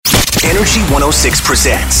Energy 106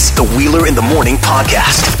 presents the Wheeler in the Morning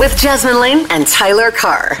podcast with Jasmine Lane and Tyler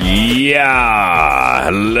Carr. Yeah,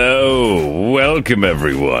 hello, welcome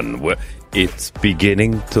everyone. It's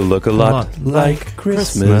beginning to look a lot like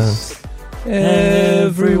Christmas.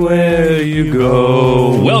 Everywhere you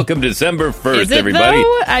go. Welcome December 1st, is it everybody.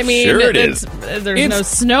 Though? I mean, sure it is. There's no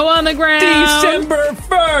snow on the ground. December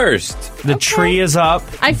 1st. The tree is up.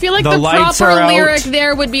 I feel like the proper lyric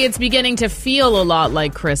there would be it's beginning to feel a lot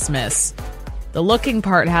like Christmas. The looking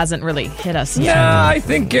part hasn't really hit us yet. Yeah, I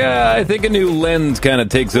think a new lens kind of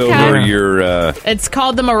takes over your... It's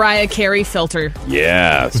called the Mariah Carey filter.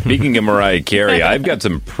 Yeah, speaking of Mariah Carey, I've got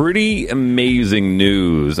some pretty amazing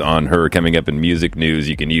news on her coming up in music news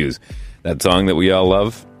you can use. That song that we all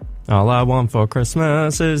love. All I Want for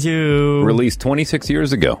Christmas is You. Released 26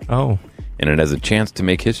 years ago. Oh. And it has a chance to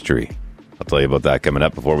make history. I'll tell you about that coming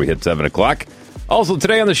up before we hit 7 o'clock. Also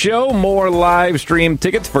today on the show, more live stream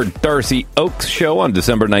tickets for Darcy Oakes' show on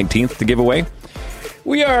December 19th to give away.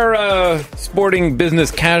 We are sporting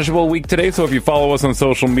business casual week today, so if you follow us on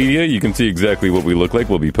social media, you can see exactly what we look like.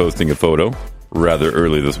 We'll be posting a photo rather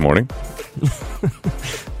early this morning.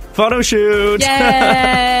 Photo shoot!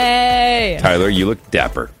 Yay! Tyler, you look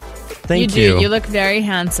dapper. Thank you. You look very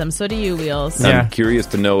handsome. So do you, Wheels. Yeah. I'm curious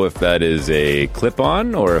to know if that is a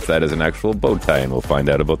clip-on or if that is an actual bow tie, and we'll find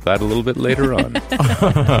out about that a little bit later on.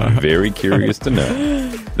 Very curious to know.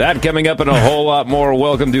 That coming up and a whole lot more.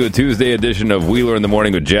 Welcome to a Tuesday edition of Wheeler in the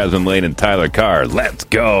Morning with Jasmine Lane and Tyler Carr. Let's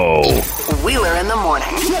go! Wheeler in the Morning.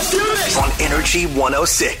 on Energy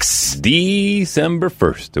 106. December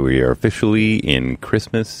 1st. We are officially in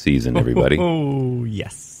Christmas season, everybody. Oh,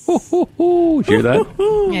 yes. Hear that?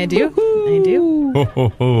 I do. Ho, ho,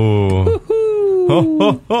 ho. Ho,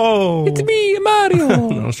 ho, ho. It's me,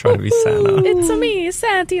 Mario. I was trying to be Santa. It's me,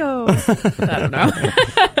 Santio. I don't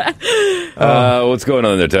know. What's going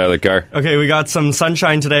on there, Tyler Carr? Okay, we got some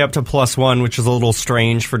sunshine today up to +1, which is a little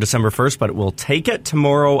strange for December 1st, but we'll take it.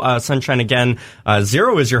 Tomorrow, sunshine again.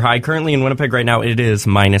 0 is your high. Currently in Winnipeg right now, it is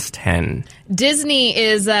 -10. Disney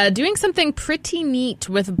is doing something pretty neat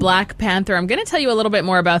with Black Panther. I'm going to tell you a little bit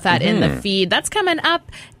more about that in the feed. That's coming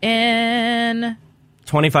up in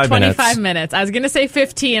 25 minutes. I was going to say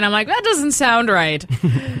 15. I'm like, that doesn't sound right.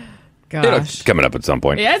 Gosh. It's coming up at some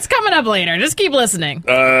point. Yeah, it's coming up later. Just keep listening.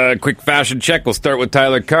 Quick fashion check. We'll start with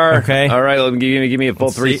Tyler Carr. Okay. All right, let me give me a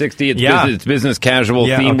full 360. It's business casual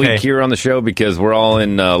theme week here on the show because we're all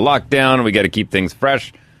in lockdown and we got to keep things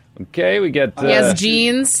fresh. Okay, we got... he has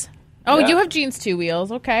jeans. Oh, yeah. You have jeans too,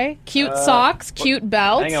 Wheels. Okay. Cute socks, cute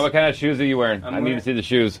belt. Hang on, what kind of shoes are you wearing? I need to see the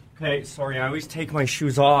shoes. Okay, sorry, I always take my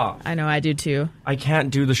shoes off. I know, I do too. I can't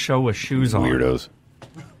do the show with shoes on. Weirdos.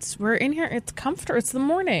 We're in here. It's comfortable. It's the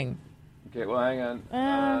morning. Okay, well, hang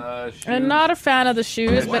on. Shoes. I'm not a fan of the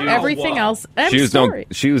shoes, but everything else.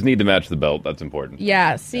 Shoes need to match the belt. That's important.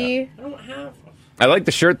 Yeah, see? I don't have... I like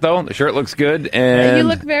the shirt, though. The shirt looks good. And you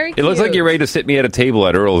look very cute. It looks like you're ready to sit me at a table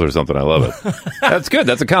at Earl's or something. I love it. That's good.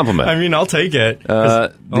 That's a compliment. I mean, I'll take it.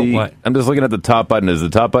 What? I'm just looking at the top button. Is the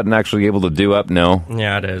top button actually able to do up? No.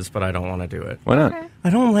 Yeah, it is, but I don't want to do it. Why not? Okay. I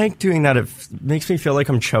don't like doing that. It makes me feel like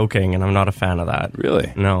I'm choking, and I'm not a fan of that.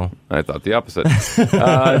 Really? No. I thought the opposite.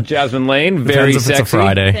 Jasmine Lane, very Depends if sexy. it's a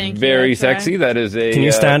Friday. Thank you. Very Okay. sexy. That is a Can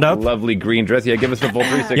you stand up? lovely green dress. Yeah, give us the full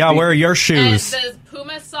 360. Yeah, where are your And shoes? the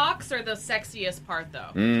Puma socks are the sexiest part,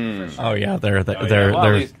 though. Oh yeah, they're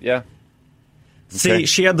Well, yeah. See, Okay.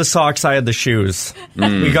 she had the socks, I had the shoes.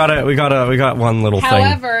 We got one little thing.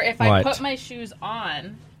 However, if I What? put my shoes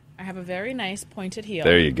on, I have a very nice pointed heel.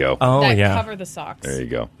 There you go. Oh that yeah. cover the socks. There you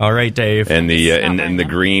go. All right, Dave. And the Stop and right the now.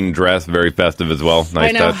 green dress, very festive as well. Nice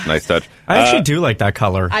I know. touch. Nice touch. I actually do like that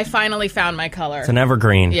color. I finally found my color. It's an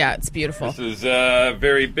evergreen. Yeah, it's beautiful. This is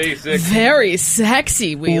very basic. Very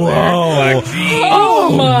sexy, Wheeler. Whoa!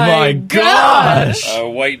 Oh my gosh!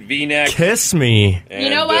 White V-neck. Kiss me.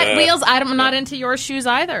 You know what, Wheels? I'm not into your shoes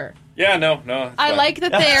either. Yeah, no. It's I fine. like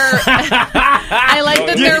that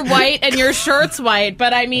they're white and your shirt's white,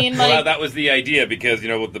 but I mean, Well, like, that was the idea because,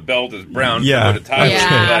 with the belt is brown, Yeah. so the tie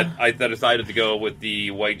Yeah. I decided to go with the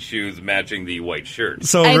white shoes matching the white shirt.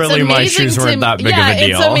 So it's really, my amazing shoes to weren't me- that big yeah, of a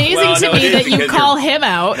deal. it's amazing Well, to no, me it is that you because call you're- him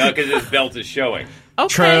out. No, because his belt is showing.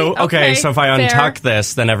 Okay, True. Okay, so if I fair. untuck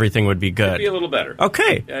this, then everything would be good. Be a little better.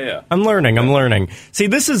 Okay. Yeah. I'm learning. See,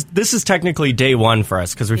 this is technically day one for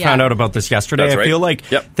us because we Yeah. found out about this yesterday. That's I right. feel like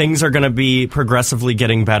Yep. things are going to be progressively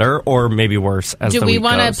getting better or maybe worse as Do the we week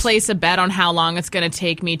want goes. to place a bet on how long it's going to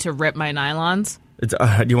take me to rip my nylons? Do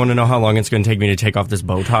you want to know how long it's going to take me to take off this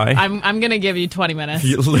bow tie? I'm going to give you 20 minutes.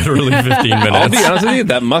 Literally 15 minutes. I'll be honest with you,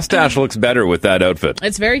 that mustache looks better with that outfit.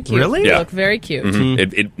 It's very cute. Really? You Yeah. look very cute.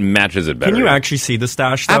 It matches it better. Can you actually see the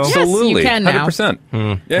stash, though? Absolutely. Yes, you can now.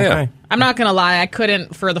 100%. Yeah. Okay. I'm not going to lie. I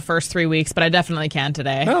couldn't for the first 3 weeks, but I definitely can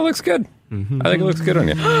today. No, it looks good. I think it looks good on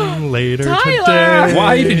you. Later Tyler! today.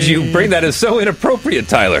 Why did you bring that? Is so inappropriate,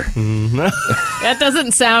 Tyler. That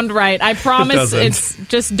doesn't sound right. I promise doesn't. it's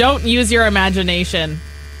just don't use your imagination.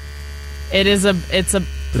 It's a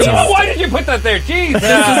Why did you put that there? Jeez.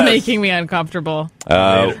 this is making me uncomfortable.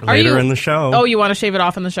 Later you- in the show. Oh, you want to shave it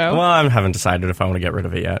off in the show? Well, I haven't decided if I want to get rid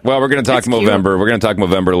of it yet. Well, we're going to talk It's cute. Movember. We're going to talk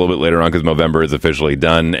Movember a little bit later on because Movember is officially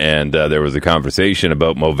done, and there was a conversation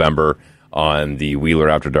about Movember on the Wheeler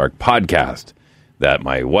After Dark podcast that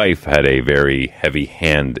my wife had a very heavy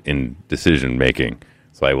hand in decision making.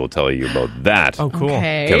 So I will tell you about that. Oh, cool.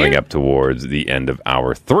 Okay. Coming up towards the end of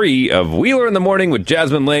hour 3 of Wheeler in the Morning with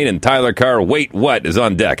Jasmine Lane and Tyler Carr. Wait, what is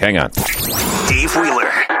on deck? Hang on. Dave Wheeler,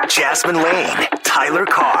 Jasmine Lane, Tyler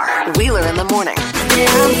Carr. Wheeler in the morning.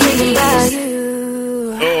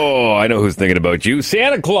 Oh, I know who's thinking about you.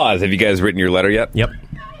 Santa Claus. Have you guys written your letter yet? Yep.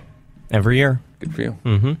 Every year. Good for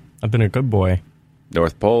you. I've been a good boy.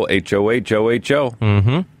 North Pole, HOHOHO.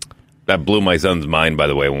 Mm-hmm. That blew my son's mind, by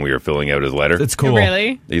the way, when we were filling out his letter. It's cool.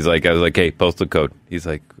 Really? He's like, I was like, hey, postal code. He's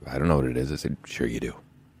like, I don't know what it is. I said, sure you do.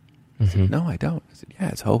 He said, no, I don't. I said, yeah,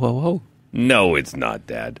 it's ho, ho, ho. No, it's not,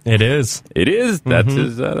 Dad. It is. It is. That's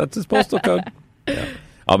his postal code. Yeah.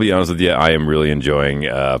 I'll be honest with you. I am really enjoying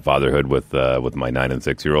fatherhood with my 9 and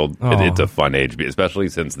 6-year-old. It's a fun age, especially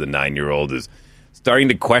since the 9-year-old is starting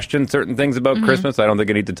to question certain things about Christmas. I don't think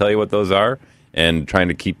I need to tell you what those are. And trying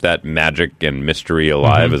to keep that magic and mystery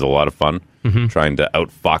alive is a lot of fun. Trying to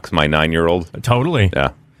outfox my 9-year-old. Totally.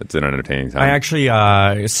 Yeah, it's an entertaining time. I actually,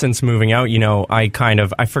 since moving out,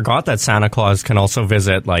 I forgot that Santa Claus can also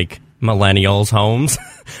visit, like, millennials' homes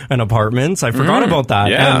and apartments. I forgot about that.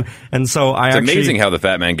 Yeah. And so it's amazing how the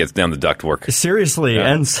fat man gets down the ductwork. Seriously.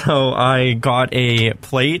 Yeah. And so I got a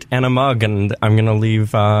plate and a mug, and I'm going to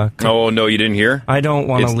leave... Oh, no, you didn't hear? I don't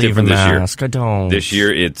want to It's leave a different this year. mask. I don't. This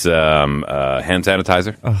year, it's hand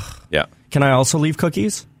sanitizer. Yeah. Can I also leave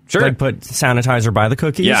cookies? Sure. Like put sanitizer by the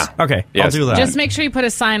cookies? Yeah. Okay, Yes. I'll do that. Just make sure you put a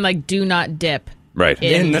sign like "Do not dip." Right.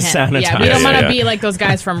 In the sanitizer. Yeah, we don't want to Yeah. be like those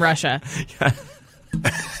guys from Russia.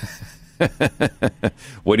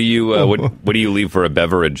 What do you what do you leave for a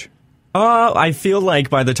beverage? I feel like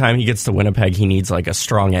by the time he gets to Winnipeg, he needs like a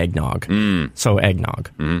strong eggnog. So eggnog.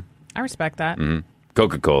 I respect that.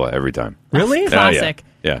 Coca-Cola every time. Really? Classic.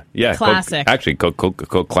 Yeah. Classic. Actually,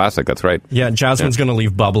 Coke Classic. That's right. Yeah, Jasmine's going to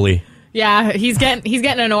leave bubbly. Yeah, he's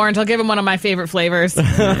getting an orange. I'll give him one of my favorite flavors.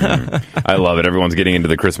 I love it. Everyone's getting into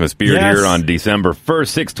the Christmas spirit Yes. here on December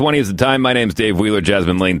 1st. 6:20 is the time. My name's Dave Wheeler,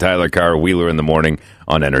 Jasmine Lane, Tyler Carr, Wheeler in the Morning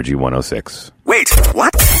on Energy 106. Wait,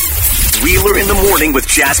 what? Wheeler in the Morning with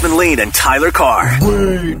Jasmine Lane and Tyler Carr.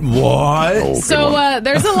 Wait, what? Oh, good So one.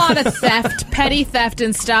 there's a lot of theft, petty theft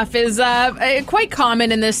and stuff is quite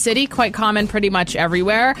common in this city, quite common pretty much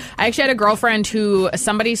everywhere. I actually had a girlfriend who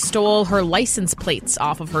somebody stole her license plates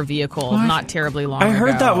off of her vehicle not terribly long I ago.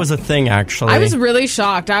 heard that was a thing, actually. I was really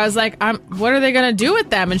shocked. I was like, what are they going to do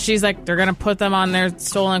with them? And she's like, they're going to put them on their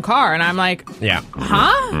stolen car. And I'm like, Yeah.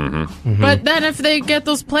 huh? But then if they get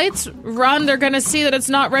those plates run, they're going to see that it's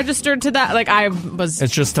not registered to that. Like, I was...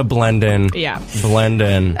 It's just to blend in. Yeah. Blend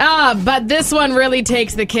in. But this one really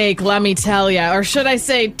takes the cake, let me tell you. Or should I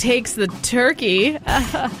say, takes the turkey.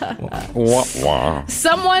 Wah, wah.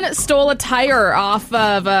 Someone stole a tire off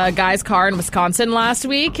of a guy's car in Wisconsin last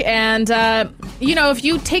week. And, if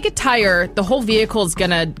you take a tire, the whole vehicle is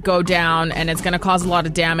going to go down and it's going to cause a lot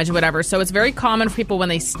of damage, whatever. So it's very common for people when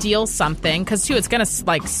they steal something, because, too, it's going to,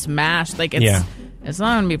 like, smash. Like, it's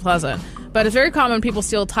not going to be pleasant. But it's very common when people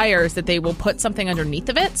steal tires that they will put something underneath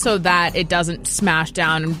of it so that it doesn't smash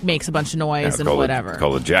down and makes a bunch of noise and whatever. It's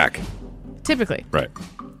called a jack. Typically. Right.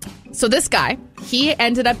 So this guy, he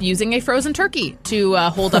ended up using a frozen turkey to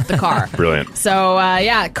hold up the car. Brilliant. So,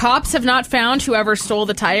 cops have not found whoever stole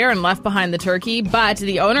the tire and left behind the turkey, but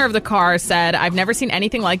the owner of the car said, I've never seen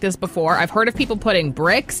anything like this before. I've heard of people putting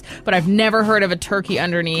bricks, but I've never heard of a turkey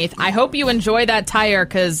underneath. I hope you enjoy that tire,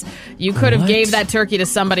 because you could have What? gave that turkey to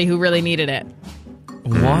somebody who really needed it.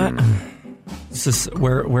 What? Is this,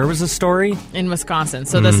 where was this story? In Wisconsin,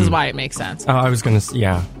 so this is why it makes sense. Oh, I was going to...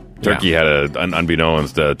 Yeah. Turkey had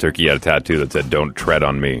unbeknownst, Turkey had a tattoo that said, "Don't tread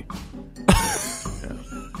on me."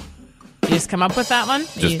 You just come up with that one?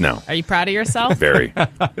 Now. Are you proud of yourself? Very. Yeah,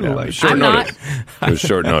 it was short I'm notice. It was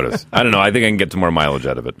short notice. I don't know. I think I can get some more mileage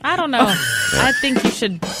out of it. I don't know. I think you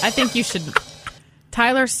should.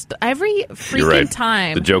 Tyler, every freaking You're right.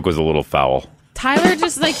 time. The joke was a little foul. Tyler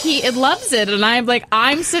just it loves it, and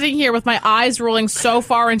I'm sitting here with my eyes rolling so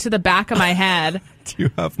far into the back of my head. Do you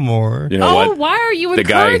have more? You know what? Why are you The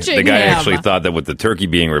guy encouraging him? actually thought that with the turkey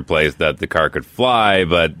being replaced, that the car could fly,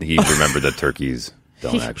 but he remembered that turkeys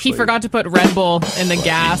don't actually. He forgot to put Red Bull in the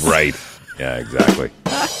gas. Right. Yeah, exactly.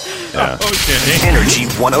 Yeah. Okay. Energy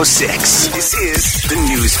 106. This is the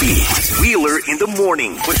news feed. Wheeler in the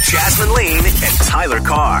morning with Jasmine Lane and Tyler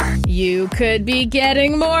Carr. You could be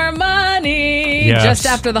getting more money Yes. just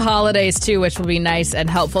after the holidays, too, which will be nice and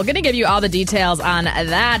helpful. Going to give you all the details on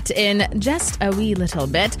that in just a wee little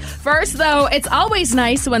bit. First, though, it's always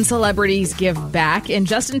nice when celebrities give back, and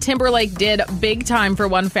Justin Timberlake did big time for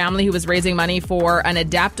one family who was raising money for an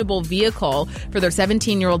adaptable vehicle for their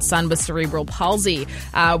 17-year-old son with cerebral palsy.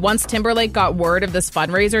 Once Timberlake got word of this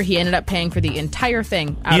fundraiser, he ended up paying for the entire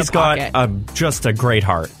thing out He's of pocket. got just a great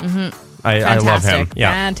heart. Mm-hmm. I love him.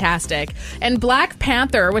 Yeah. Fantastic. And Black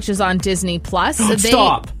Panther, which is on Disney Plus.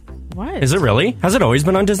 Stop. What? Is it really? Has it always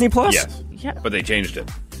been on Disney Plus? Yes. Yeah. But they changed it.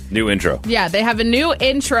 New intro. Yeah, they have a new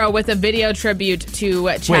intro with a video tribute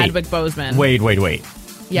to Chadwick Boseman. Wait.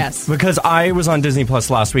 Yes. Because I was on Disney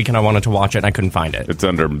Plus last week and I wanted to watch it and I couldn't find it. It's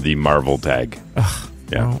under the Marvel tag.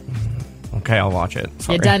 Yeah. Okay, I'll watch it.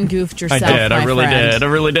 Sorry. You done goofed yourself, I did. my I really friend. did. I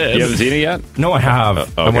really did. You haven't seen it yet? No, I have.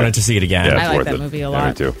 Okay. I wanted to see it again. Yeah. I like worth that it. movie a Yeah, me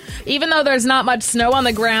lot. too. Even though there's not much snow on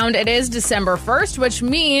the ground, it is December 1st, which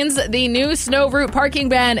means the new snow route parking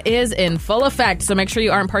ban is in full effect. So make sure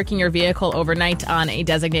you aren't parking your vehicle overnight on a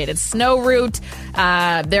designated snow route.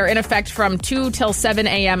 They're in effect from 2 till 7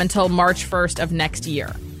 a.m. until March 1st of next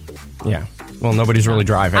year. Yeah. Well, nobody's really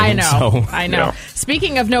driving. I know. So. I know. Yeah.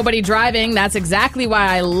 Speaking of nobody driving, that's exactly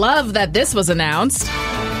why I love that this was announced.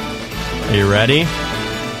 Are you ready?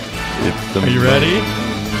 Are you ready?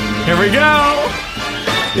 Here we go.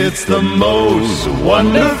 It's the most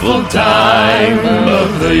wonderful time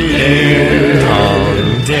of the year.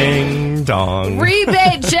 Dong, ding, dong.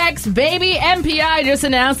 Rebate checks, baby. MPI just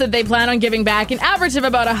announced that they plan on giving back an average of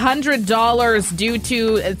about $100 due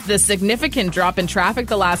to the significant drop in traffic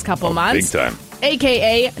the last couple months. Big time.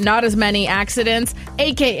 AKA not as many accidents,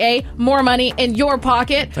 AKA more money in your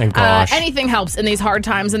pocket. Thank gosh. Anything helps in these hard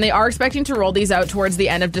times, and they are expecting to roll these out towards the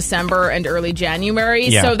end of December and early January.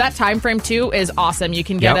 Yeah. So that time frame too is awesome. You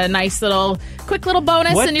can get a nice quick little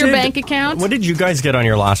bonus in your bank account. What did you guys get on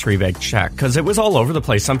your last rebate check? Because it was all over the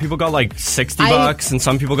place. Some people got like $60 and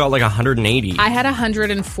some people got like $180. I had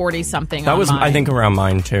 140 something. That on was, mine. I think, around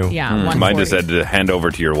mine too. Yeah, 140. Mine just said to hand over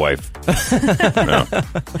to your wife.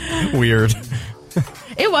 Weird.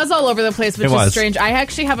 It was all over the place, which It is was. strange. I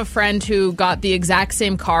actually have a friend who got the exact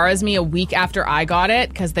same car as me a week after I got it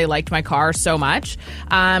because they liked my car so much.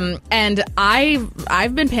 And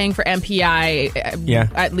I've been paying for MPI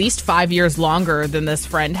at least 5 years longer than this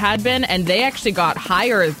friend had been, and they actually got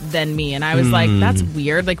higher than me. And I was like, that's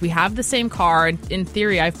weird. Like, we have the same car. In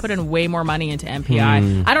theory, I've put in way more money into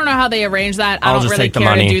MPI. I don't know how they arrange that. I I'll don't just really take the care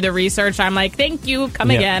to money. do the research. I'm like, thank you.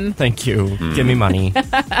 Come again. Thank you. Give me money.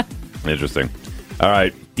 Interesting. All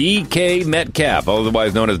right. DK Metcalf,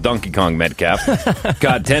 otherwise known as Donkey Kong Metcalf,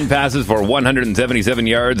 got 10 passes for 177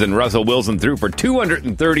 yards, and Russell Wilson threw for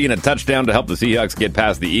 230 and a touchdown to help the Seahawks get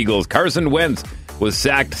past the Eagles. Carson Wentz was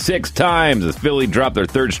sacked 6 times as Philly dropped their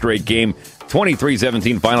third straight game.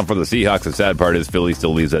 23-17 final for the Seahawks. The sad part is Philly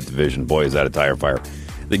still leads that division. Boy, is that a tire fire.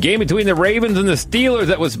 The game between the Ravens and the Steelers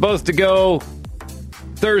that was supposed to go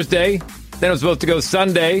Thursday, then it was supposed to go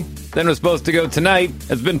Sunday, then it was supposed to go tonight,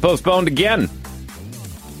 has been postponed again.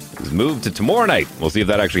 It's moved to tomorrow night. We'll see if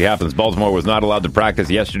that actually happens. Baltimore was not allowed to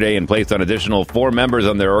practice yesterday and placed an additional 4 members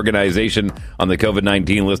on their organization on the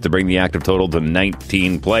COVID-19 list to bring the active total to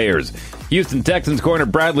 19 players. Houston Texans corner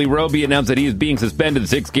Bradley Roby announced that he is being suspended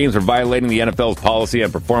 6 games for violating the NFL's policy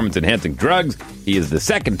on performance-enhancing drugs. He is the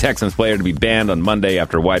second Texans player to be banned on Monday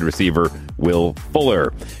after wide receiver Will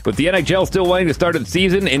Fuller. With the NHL still wanting to start its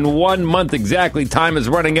season in 1 month exactly, time is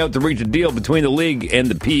running out to reach a deal between the league and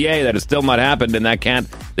the PA. That has still not happened, and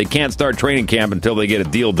they can't start training camp until they get a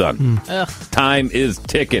deal done. Time is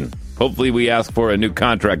ticking. Hopefully we ask for a new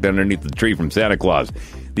contract underneath the tree from Santa Claus.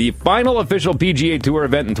 The final official PGA Tour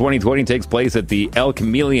event in 2020 takes place at the El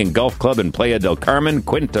Chameleon Golf Club in Playa del Carmen,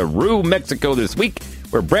 Quintana Roo, Mexico this week,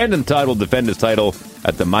 where Brandon Todd will defend his title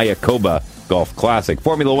at the Mayakoba Golf Classic.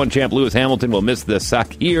 Formula One champ Lewis Hamilton will miss the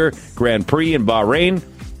Sakhir Grand Prix in Bahrain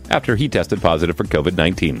after he tested positive for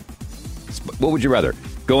COVID-19. What would you rather?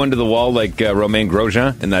 Go into the wall like Romain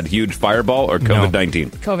Grosjean in that huge fireball, or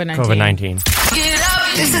COVID-19? COVID-19. COVID-19. Get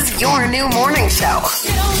up! This is your new morning show.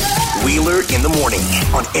 Wheeler in the morning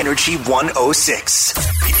on Energy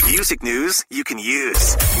 106. Music news you can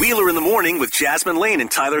use. Wheeler in the morning with Jasmine Lane and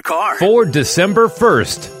Tyler Carr. For December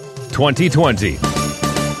 1st, 2020.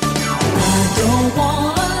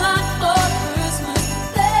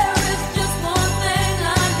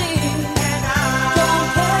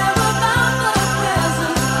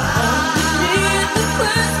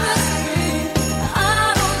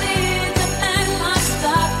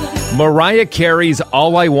 Mariah Carey's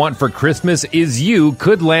All I Want for Christmas Is You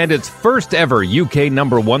could land its first ever UK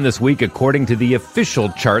number one this week, according to the official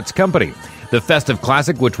charts company. The festive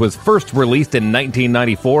classic, which was first released in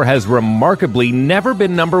 1994, has remarkably never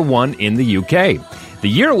been number one in the UK. The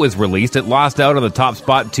year it was released, it lost out on the top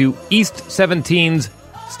spot to East 17's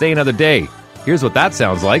Stay Another Day. Here's what that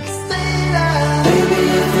sounds like. Baby,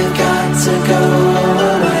 if you got to go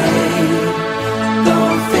away,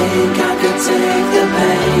 don't think I could take the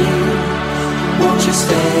pain. Won't you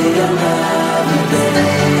stay another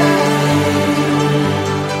day?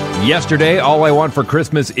 Yesterday, All I Want for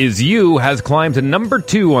Christmas Is You has climbed to number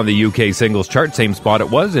 2 on the UK singles chart, same spot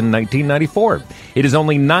it was in 1994. It is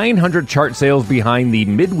only 900 chart sales behind the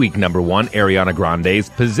midweek number 1, Ariana Grande's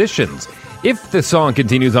Positions. If the song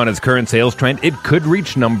continues on its current sales trend, it could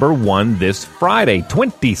reach number 1 this Friday,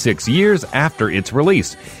 26 years after its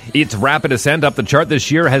release. Its rapid ascent up the chart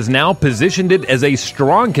this year has now positioned it as a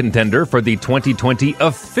strong contender for the 2020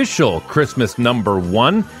 official Christmas number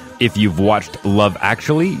 1. If you've watched Love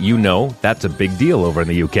Actually, you know that's a big deal over in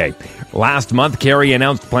the UK. Last month, Carey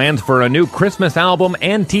announced plans for a new Christmas album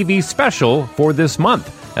and TV special for this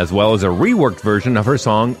month, as well as a reworked version of her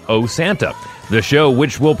song, Oh Santa. The show,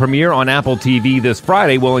 which will premiere on Apple TV this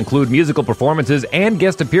Friday, will include musical performances and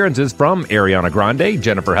guest appearances from Ariana Grande,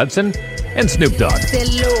 Jennifer Hudson, and Snoop Dogg.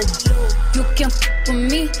 You can f with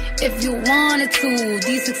me if you wanted to.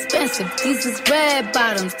 These expensive, these is red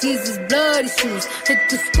bottoms, these is bloody shoes. Hit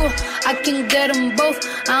the school, I can get them both.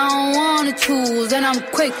 I don't wanna choose, and I'm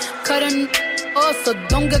quick cutting off, so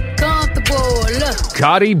don't get comfortable. Look.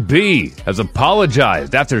 Cardi B has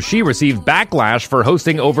apologized after she received backlash for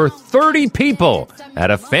hosting over 30 people at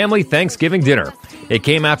a family Thanksgiving dinner. It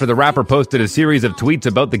came after the rapper posted a series of tweets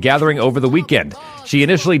about the gathering over the weekend. She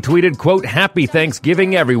initially tweeted, quote, "Happy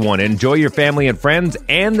Thanksgiving, everyone. Enjoy your family and friends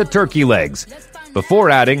and the turkey legs," before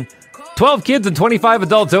adding, 12 kids and 25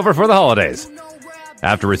 adults over for the holidays.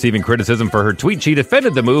 After receiving criticism for her tweet, she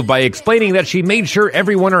defended the move by explaining that she made sure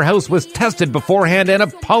everyone in her house was tested beforehand and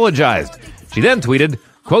apologized. She then tweeted,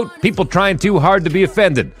 quote, "People trying too hard to be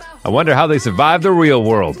offended. I wonder how they survive the real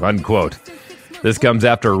world," unquote. This comes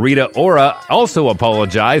after Rita Ora also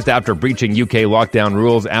apologized after breaching UK lockdown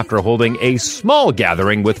rules after holding a small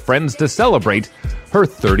gathering with friends to celebrate her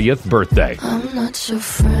 30th birthday. I'm not your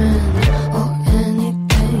friend or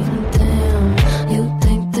anything, damn. You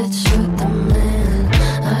think that you're the man,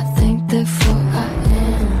 I think therefore I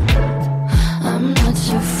am. I'm not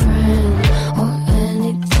your friend or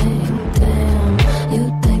anything, damn.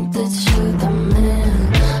 You think that you're the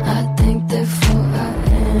man, I think therefore I am.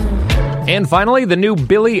 And finally, the new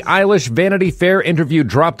Billie Eilish Vanity Fair interview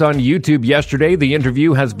dropped on YouTube yesterday. The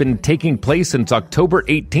interview has been taking place since October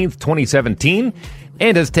 18th, 2017,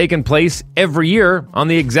 and has taken place every year on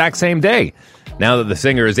the exact same day. Now that the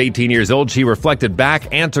singer is 18 years old, she reflected back,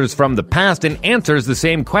 answers from the past, and answers the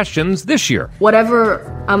same questions this year. Whatever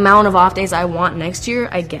amount of off days I want next year,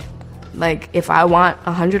 I get. Like, if I want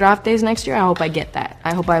 100 off days next year, I hope I get that.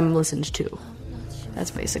 I hope I'm listened to.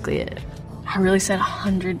 That's basically it. I really said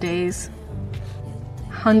 100 days.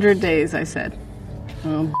 100 days, I said.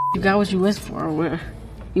 You got what you wished for.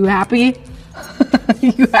 You happy?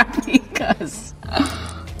 You happy? Because,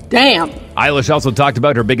 damn. Eilish also talked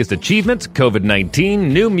about her biggest achievements,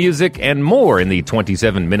 COVID-19, new music, and more in the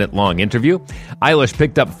 27-minute-long interview. Eilish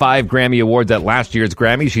picked up 5 Grammy Awards at last year's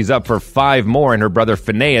Grammy. She's up for 5 more, and her brother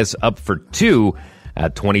Phineas up for 2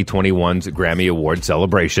 at 2021's Grammy Award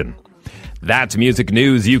celebration. That's music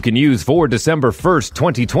news you can use for December 1st,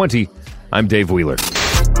 2020. I'm Dave Wheeler.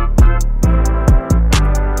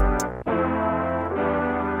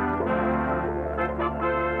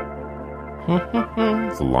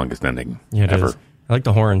 It's the longest ending ever. Is. I like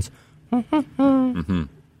the horns. Mm-hmm.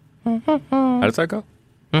 How does that go?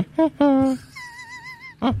 What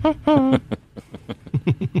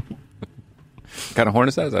kind of horn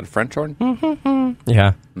is that? Is that a French horn?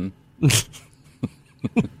 Yeah. What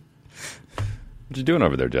you doing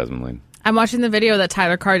over there, Jasmine Lane? I'm watching the video that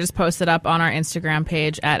Tyler Carr just posted up on our Instagram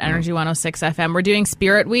page at Energy 106 FM. We're doing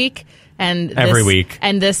Spirit Week, and every week,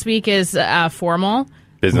 and this week is formal.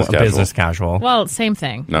 Business casual. Business casual. Well, same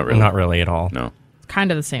thing. Not really. Not really at all. No.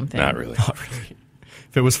 Kind of the same thing. Not really. Not really.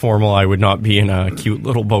 If it was formal, I would not be in a cute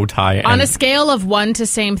little bow tie. On a scale of 1 to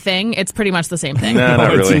same thing, it's pretty much the same thing. No,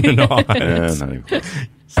 not really. Not. Not even close.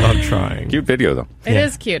 Stop trying. Cute video, though. It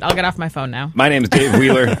is cute. I'll get off my phone now. My name's Dave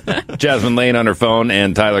Wheeler, Jasmine Lane on her phone,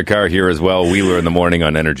 and Tyler Carr here as well. Wheeler in the morning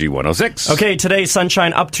on Energy 106. Okay, today,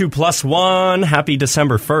 sunshine up to +1. Happy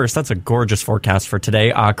December 1st. That's a gorgeous forecast for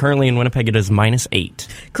today. Currently in Winnipeg, it is -8.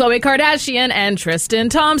 Khloe Kardashian and Tristan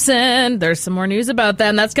Thompson. There's some more news about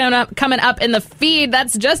them. That's coming up in the feed.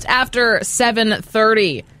 That's just after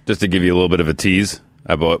 7:30. Just to give you a little bit of a tease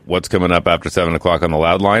about what's coming up after 7 o'clock on the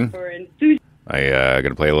loud line. I got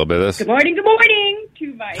to play a little bit of this. Good morning to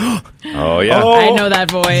my... Oh, yeah. I know that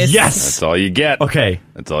voice. Yes! That's all you get. Okay.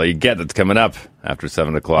 That's all you get. That's coming up after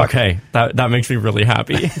 7 o'clock. Okay, that makes me really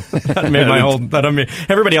happy. That made my whole...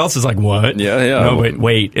 everybody else is like, what? Yeah. No,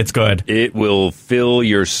 wait, it's good. It will fill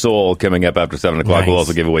your soul coming up after 7 o'clock. Nice. We'll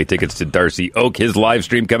also give away tickets to Darcy Oak, his live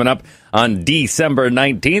stream coming up on December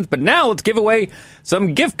 19th. But now let's give away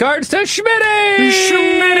some gift cards to Schmitty's!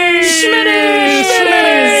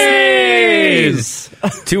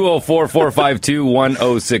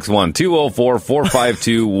 204-452-1061.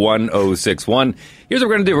 204-452-1061. Here's what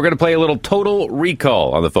we're going to do. We're going to play a little Total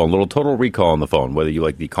Recall on the phone. Whether you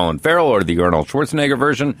like the Colin Farrell or the Arnold Schwarzenegger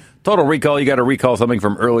version. Total Recall, you got to recall something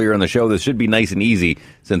from earlier in the show. This should be nice and easy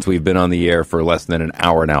since we've been on the air for less than an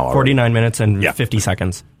hour now. 49 minutes and 50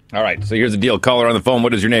 seconds. All right, so here's the deal. Caller on the phone.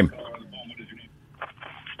 What is your name?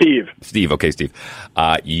 Steve. Okay, Steve.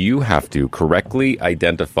 You have to correctly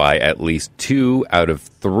identify at least 2 out of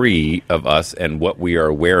 3 of us and what we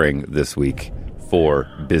are wearing this week for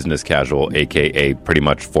business casual, a.k.a. pretty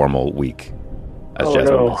much formal week. As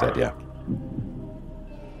Jasmine said, yeah.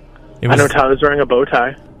 I know Tyler's wearing a bow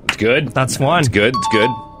tie. It's good. That's one. It's good.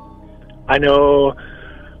 I know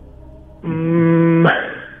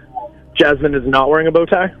Jasmine is not wearing a bow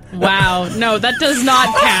tie. Wow. No, that does not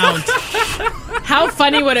count. How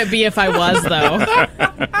funny would it be if I was, though?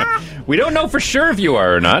 We don't know for sure if you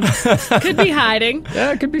are or not. Could be hiding.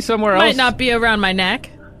 Yeah, it could be somewhere else. Might not be around my neck.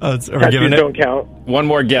 Tattoos don't count. One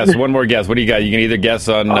more guess. What do you got? You can either guess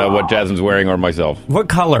on what Jasmine's wearing or myself. What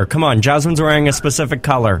color? Come on, Jasmine's wearing a specific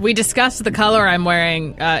color. We discussed the color I'm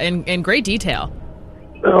wearing in great detail.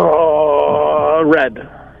 Oh, red.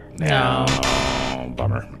 No. Oh,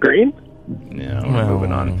 bummer. Green? No, we're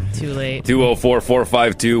moving on. Too late.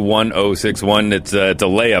 204-452-1061. It's a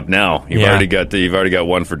layup now. You've already got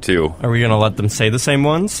one for 2. Are we going to let them say the same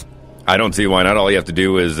ones? I don't see why not. All you have to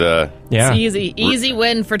do is It's easy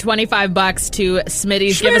win for $25 to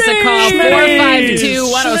Smitty's. Give us a call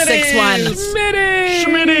 452-1061.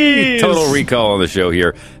 Smitty's. Total Recall on the show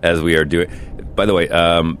here as we are doing. By the way,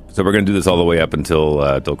 so we're going to do this all the way up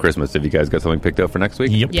until Christmas. Have you guys got something picked out for next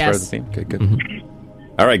week? Yep. Yes. As far as the theme? Okay, good. Mm-hmm.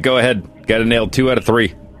 All right, go ahead. Got to nail 2 out of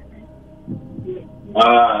 3.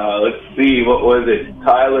 Let's see. What was it?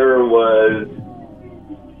 Tyler was...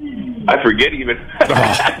 I forget even.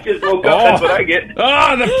 I just woke up. That's what I get.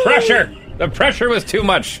 Oh, the pressure. The pressure was too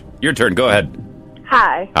much. Your turn. Go ahead.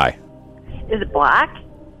 Hi. Hi. Is it black?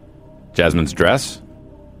 Jasmine's dress?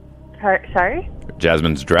 Sorry?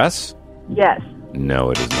 Jasmine's dress? Yes.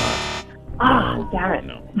 No, it is not. Oh, damn it.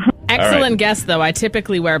 No. Excellent guess, though. I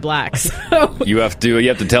typically wear black. So. You have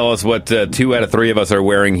to tell us what 2 out of 3 of us are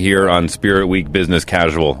wearing here on Spirit Week Business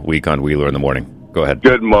Casual Week on Wheeler in the Morning. Go ahead.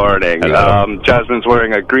 Good morning. Jasmine's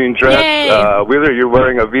wearing a green dress. Wheeler, you're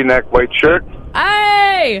wearing a V-neck white shirt.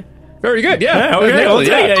 Hey! Very good. Yeah. Okay. We'll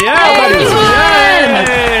take it. Yeah.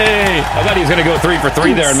 I thought he was going to go 3 for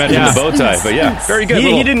 3 there and mention the bow tie. But yeah, very good.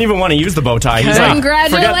 He didn't even want to use the bow tie. He's like,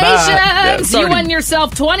 congratulations! You won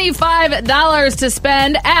yourself $25 to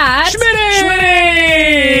spend at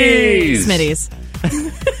Smitty's.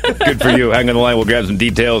 Good for you. Hang on the line. We'll grab some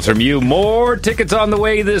details from you. More tickets on the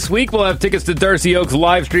way this week. We'll have tickets to Darcy Oak's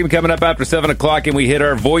live stream coming up after 7 o'clock, and we hit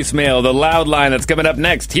our voicemail, the loud line that's coming up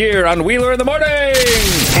next here on Wheeler in the Morning.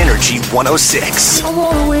 Energy 106. I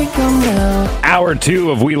wanna wake up now. Hour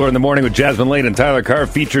 2 of Wheeler in the Morning with Jasmine Lane and Tyler Carr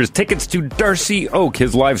features tickets to Darcy Oak,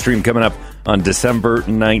 his live stream coming up on December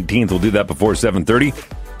 19th. We'll do that before 7:30.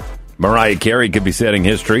 Mariah Carey could be setting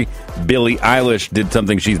history. Billie Eilish did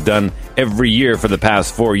something she's done every year for the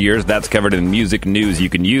past 4 years. That's covered in music news you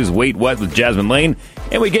can use. Wait What with Jasmine Lane.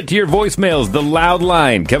 And we get to your voicemails, the loud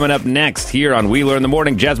line, coming up next here on Wheeler in the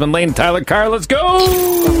Morning. Jasmine Lane, Tyler Carr, let's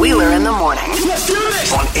go! Wheeler in the Morning. Let's do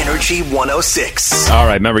this! On Energy 106. All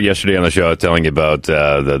right, remember yesterday on the show I was telling you about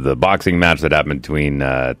the boxing match that happened between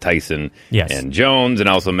Tyson and Jones, and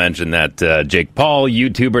also mentioned that Jake Paul,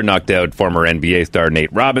 YouTuber, knocked out former NBA star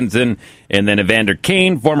Nate Robinson, and then Evander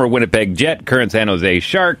Kane, former Winnipeg Jet, current San Jose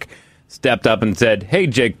Shark, stepped up and said, "Hey,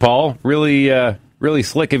 Jake Paul, really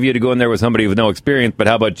slick of you to go in there with somebody with no experience, but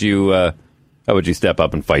how about you step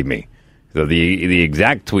up and fight me?" So the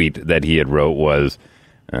exact tweet that he had wrote was,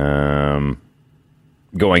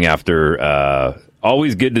 going after.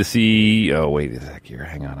 Always good to see. Oh, wait a sec here.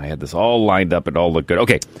 Hang on. I had this all lined up. It all looked good.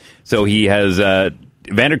 Okay. So he has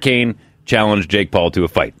Evander Kane challenged Jake Paul to a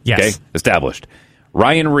fight. Yes. Okay. Established.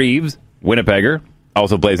 Ryan Reeves, Winnipegger,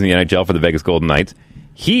 also plays in the NHL for the Vegas Golden Knights.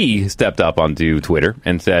 He stepped up onto Twitter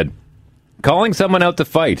and said, calling someone out to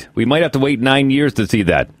fight. We might have to wait 9 years to see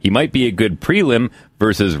that. He might be a good prelim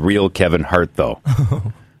versus real Kevin Hart, though.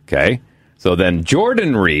 Okay. So then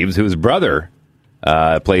Jordan Reeves, whose brother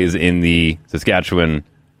plays in the Saskatchewan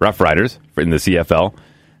Roughriders in the CFL,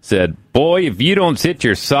 said, boy, if you don't sit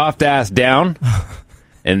your soft ass down.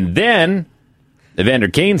 And then Evander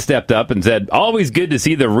Kane stepped up and said, always good to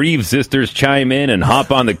see the Reeves sisters chime in and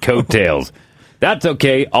hop on the coattails. That's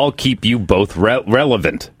okay. I'll keep you both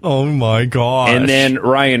relevant. Oh, my gosh. And then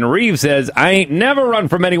Ryan Reeves says, I ain't never run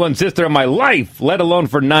from anyone's sister in my life, let alone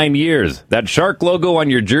for 9 years. That shark logo on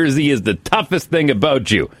your jersey is the toughest thing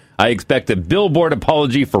about you. I expect a billboard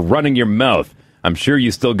apology for running your mouth. I'm sure you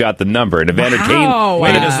still got the number. And Evander Kane...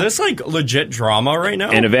 Wait, is this like legit drama right now?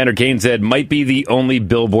 And Evander Kane said, might be the only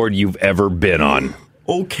billboard you've ever been on.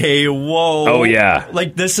 Okay, whoa. Oh, yeah.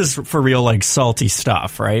 Like, this is for real, like, salty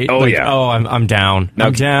stuff, right? Oh, like, yeah. Oh, I'm down. Now,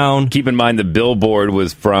 I'm down. Keep in mind, the billboard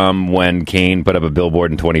was from when Kane put up a billboard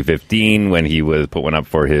in 2015 when he put one up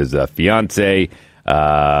for his fiancée.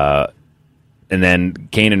 And then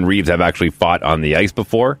Kane and Reeves have actually fought on the ice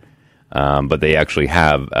before. But they actually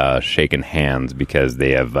have shaken hands because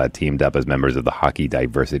they have teamed up as members of the Hockey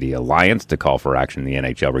Diversity Alliance to call for action in the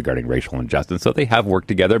NHL regarding racial injustice. So they have worked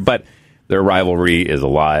together, but their rivalry is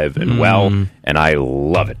alive and well, and I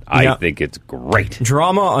love it. I think it's great.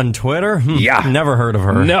 Drama on Twitter? Yeah. Never heard of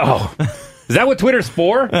her. No. Is that what Twitter's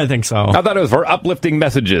for? I think so. I thought it was for uplifting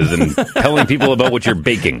messages and telling people about what you're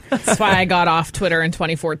baking. That's why I got off Twitter in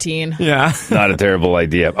 2014. Yeah. Not a terrible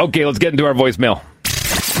idea. Okay, let's get into our voicemail.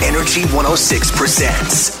 Energy 106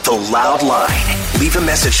 presents The Loud Line. Leave a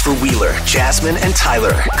message for Wheeler, Jasmine, and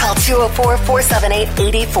Tyler. Call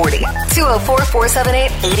 204-478-8040.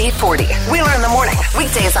 204-478-8040. Wheeler in the morning.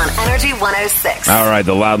 Weekdays on Energy 106. All right,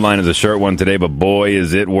 the Loud Line is a short one today, but boy,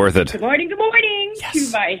 is it worth it. Good morning, Yes. to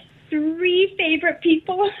my 3 favorite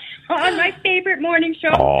people on my favorite morning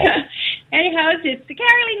show. Oh. Anyhow, it's the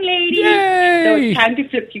caroling lady. Yay! So it's time to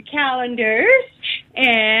flip your calendars.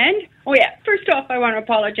 And, first off, I want to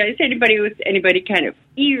apologize to anybody with anybody kind of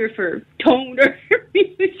ear for tone or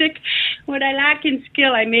music. What I lack in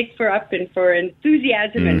skill, I make up for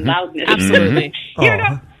enthusiasm and loudness. Absolutely. Here we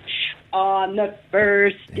go. On the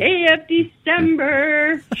first day of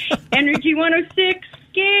December, Energy 106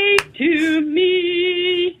 gave to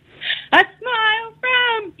me a smile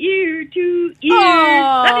from ear to ear.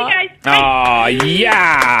 Aww. Love you guys. Oh,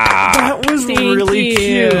 yeah. That was Thank really you.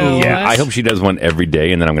 cute. Yeah, I hope she does one every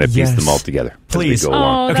day, and then I'm going to piece them all together. Please. As we go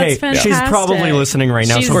along. Oh, that's fantastic. She's probably listening right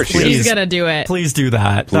now, She's, so she's going to do it. Please do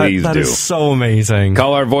that. Please that do. is so amazing.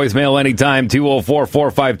 Call our voicemail anytime,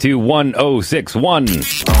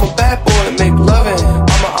 204-452-1061. I'm a bad boy, make loving.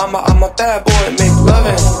 I'm a bad boy, make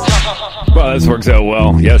loving. Well, this works out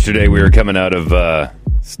well. Yesterday, we were coming out of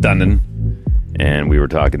Stunning, and we were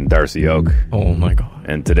talking Darcy Oak. Oh, my God.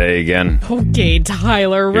 And today, again... Okay,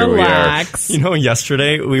 Tyler, Here we are. relax. You know,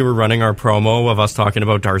 yesterday we were running our promo of us talking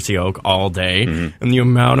about Darcy Oak all day, and the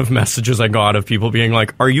amount of messages I got of people being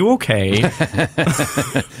like, are you okay?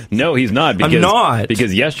 No, he's not. Because, I'm not.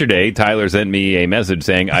 Because yesterday, Tyler sent me a message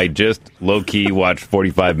saying, I just low-key watched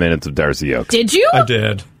 45 minutes of Darcy Oak. Did you? I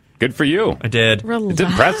did. Good for you. I did. Relax. It's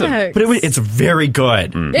impressive. But it's very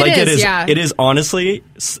good. It is, yeah. It is honestly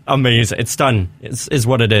amazing. It's done. Is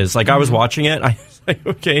what it is. Like, I was watching it. I was like,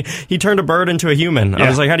 okay, he turned a bird into a human. Yeah. I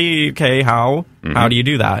was like, how do you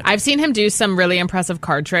do that? I've seen him do some really impressive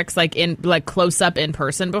card tricks, like close up in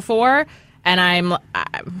person before, and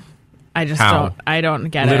I just don't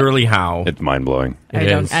get it. Literally how? It's mind-blowing.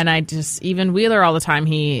 Even Wheeler all the time,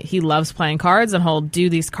 he loves playing cards, and he'll do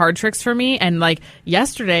these card tricks for me, and like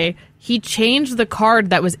yesterday, he changed the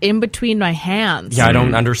card that was in between my hands. Yeah, I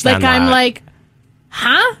don't understand that. I'm like,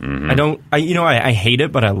 huh? I hate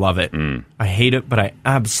it, but I love it. I hate it, but I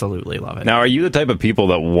absolutely love it. Now, are you the type of people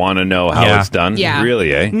that want to know how it's done? Yeah.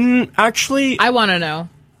 Really, eh? Actually... I want to know.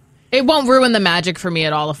 It won't ruin the magic for me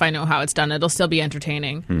at all if I know how it's done. It'll still be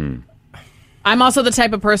entertaining. I'm also the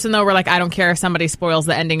type of person, though, where, like, I don't care if somebody spoils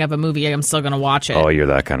the ending of a movie. I'm still going to watch it. Oh, you're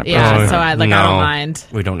that kind of person. Yeah, so I don't mind.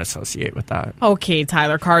 We don't associate with that. Okay,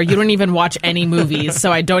 Tyler Carr, you don't even watch any movies,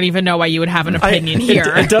 so I don't even know why you would have an opinion here.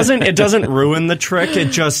 It doesn't ruin the trick.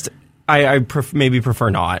 It just, I maybe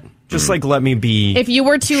prefer not. Just, like, let me be If you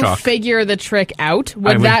were to shocked. figure the trick out,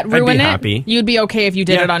 would that ruin I'd be it? happy. You'd be okay if you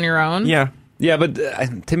did it on your own? Yeah. Yeah, but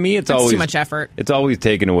to me, it's always too much effort. It's always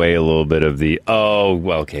taken away a little bit of the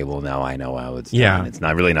now I know how it's done. It's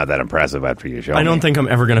not that impressive after you show me. I don't think I'm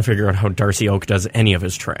ever going to figure out how Darcy Oak does any of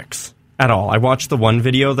his tricks at all. I watched the one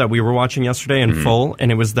video that we were watching yesterday in full,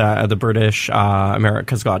 and it was the British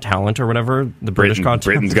America's Got Talent or whatever. The British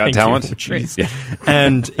Britain's Got Talent. Jeez. Yeah.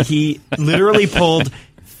 And he literally pulled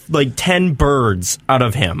like 10 birds out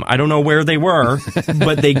of him. I don't know where they were,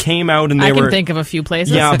 but they came out and they were... I can think of a few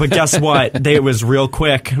places. Yeah, but guess what? It was real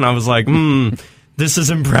quick, and I was like, this is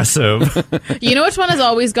impressive. You know which one has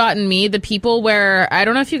always gotten me? The people where, I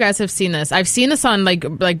don't know if you guys have seen this. I've seen this on like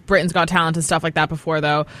Britain's Got Talent and stuff like that before,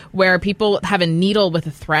 though, where people have a needle with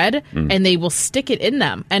a thread and they will stick it in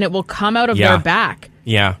them and it will come out of their back.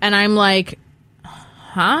 Yeah. And I'm like,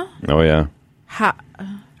 huh? Oh, yeah.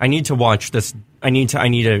 I need to watch this. I need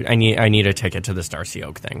a ticket to this Darcy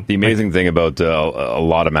Oak thing. The amazing thing about a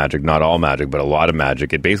lot of magic, not all magic, but a lot of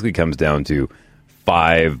magic, it basically comes down to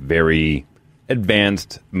 5 very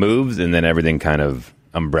advanced moves, and then everything kind of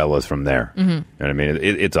umbrellas from there. You know what I mean?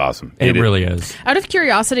 It's awesome. It really is. Out of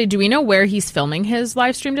curiosity, do we know where he's filming his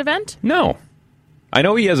live streamed event? No. I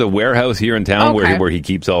know he has a warehouse here in town where he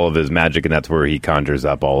keeps all of his magic, and that's where he conjures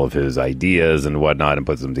up all of his ideas and whatnot and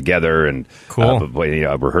puts them together and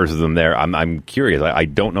rehearses them there. I'm curious. I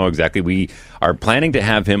don't know exactly. We are planning to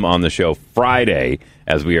have him on the show Friday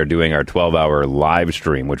as we are doing our 12-hour live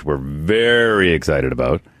stream, which we're very excited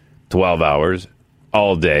about. 12 hours,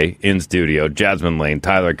 all day, in studio. Jasmine Lane,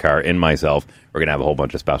 Tyler Carr, and myself. We're going to have a whole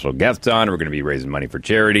bunch of special guests on. We're going to be raising money for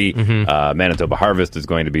charity. Manitoba Harvest is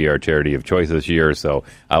going to be our charity of choice this year. So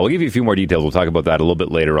we'll give you a few more details. We'll talk about that a little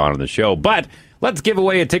bit later on in the show. But let's give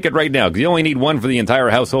away a ticket right now, because you only need one for the entire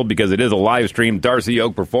household, because it is a live stream. Darcy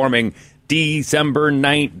Oak performing December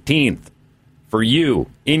 19th for you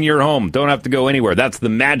in your home. Don't have to go anywhere. That's the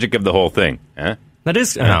magic of the whole thing. Huh? That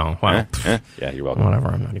is... Oh, wow. Yeah, you're welcome. Whatever,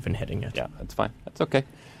 I'm not even hitting it. Yeah, that's fine. That's okay.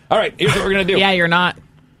 All right, here's what we're going to do. Yeah, you're not.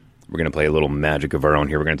 We're going to play a little magic of our own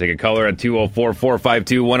here. We're going to take a caller at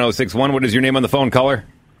 204-452-1061. What is your name on the phone, caller?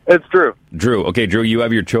 It's Drew. Drew. Okay, Drew, you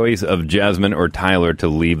have your choice of Jasmine or Tyler to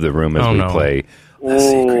leave the room as we play the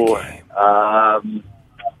secret game.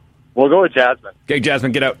 We'll go with Jasmine. Okay,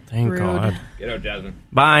 Jasmine, get out. Thank God. Get out, Jasmine.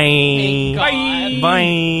 Bye.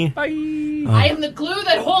 Bye. Bye. I am the glue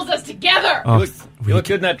that holds us together. You look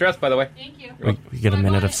good in that dress, by the way. Thank you. We get a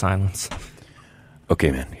minute of silence.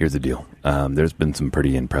 Okay, man, here's the deal. There's been some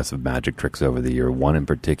pretty impressive magic tricks over the year. One in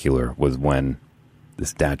particular was when the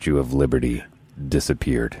Statue of Liberty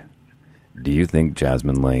disappeared. Do you think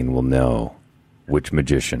Jasmine Lane will know which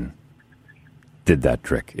magician did that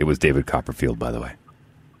trick? It was David Copperfield, by the way.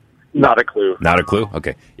 Not a clue. Not a clue?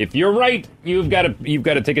 Okay. If you're right, you've got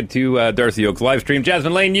a ticket to Darcy Oak's live stream.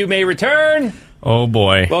 Jasmine Lane, you may return. Oh,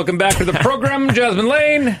 boy. Welcome back to the program, Jasmine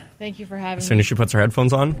Lane. Thank you for having me. As soon as she puts her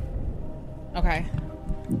headphones on. Okay.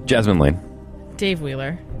 Jasmine Lane. Dave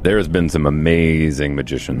Wheeler. There has been some amazing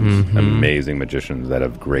magicians, that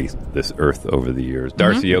have graced this earth over the years.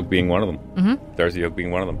 Darcy Oak being one of them. Darcy Oak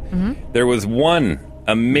being one of them. There was one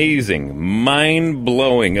amazing,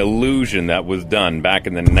 mind-blowing illusion that was done back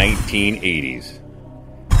in the 1980s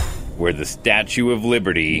where the Statue of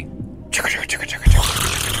Liberty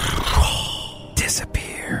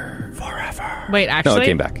disappeared forever. Wait, actually? No, it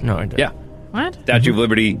came back. No, it didn't. Yeah. What? Statue of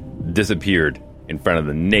Liberty disappeared in front of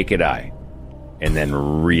the naked eye and then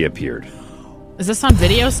reappeared. Is this on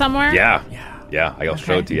video somewhere? Yeah. I'll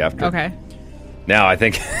show it to you after. Okay. Now, I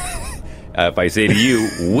think if I say to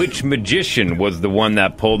you, which magician was the one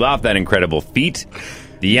that pulled off that incredible feat,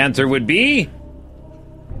 the answer would be...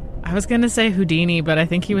 I was going to say Houdini, but I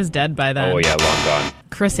think he was dead by then. Oh, yeah, long gone.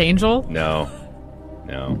 Chris Angel? No.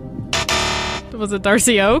 Was it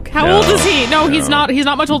Darcy Oak? How old is he? No, he's not. He's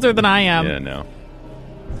not much older than I am. Yeah, no.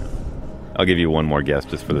 I'll give you one more guess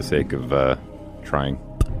just for the sake of trying.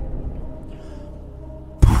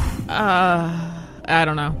 I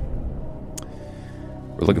don't know.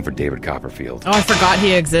 We're looking for David Copperfield. Oh, I forgot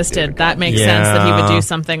he existed. That makes sense that he would do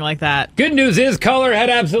something like that. Good news is caller had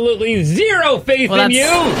absolutely zero faith in you.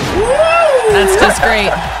 That's just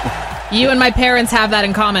great. You and my parents have that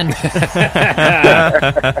in common.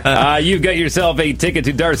 You've got yourself a ticket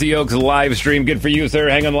to Darcy Oak's live stream. Good for you, sir.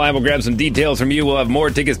 Hang on the line. We'll grab some details from you. We'll have more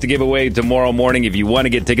tickets to give away tomorrow morning. If you want to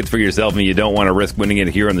get tickets for yourself and you don't want to risk winning it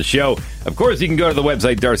here on the show, of course, you can go to the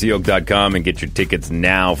website, darcyoak.com, and get your tickets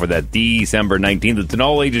now for that December 19th. It's an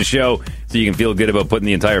all-ages show, so you can feel good about putting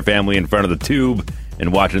the entire family in front of the tube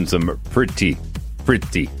and watching some pretty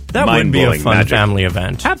that would be a fun family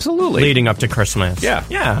event. Absolutely. Leading up to Christmas. Yeah.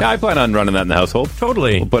 I plan on running that in the household.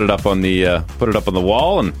 Totally. We'll put it up on the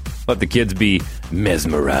wall and let the kids be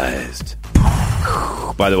mesmerized.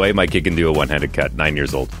 By the my kid can do a one-handed cut. 9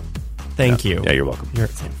 years old. Thank you. Yeah, you're welcome.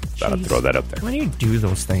 Thought I'd throw that out there. Why do you do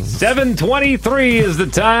those things? 7:23 is the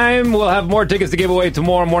time. We'll have more tickets to give away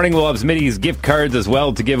tomorrow morning. We'll have Smitty's gift cards as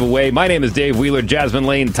well to give away. My name is Dave Wheeler, Jasmine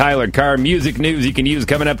Lane, Tyler Carr. Music news you can use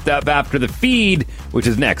coming up after the feed, which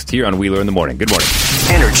is next here on Wheeler in the Morning. Good morning.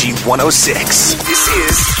 Energy 106. This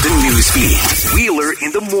is the news feed. Wheeler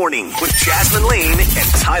in the Morning with Jasmine Lane and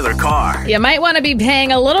Tyler Carr. You might want to be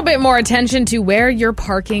paying a little bit more attention to where you're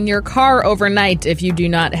parking your car overnight if you do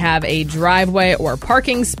not have a driveway or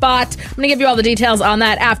parking spot. I'm going to give you all the details on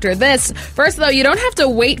that after this. First, though, you don't have to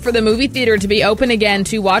wait for the movie theater to be open again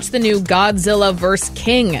to watch the new Godzilla vs.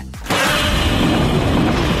 King.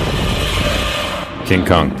 King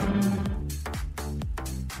Kong.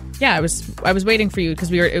 Yeah, I was waiting for you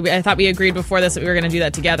because I thought we agreed before this that we were going to do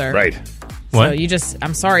that together. Right. What? So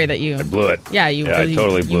I'm sorry that you... I blew it. Yeah, I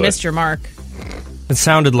totally blew you it. missed your mark. It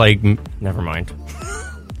sounded like... Never mind.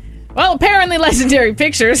 Well, apparently Legendary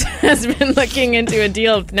Pictures has been looking into a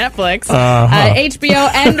deal with Netflix, HBO,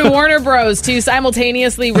 and Warner Bros. to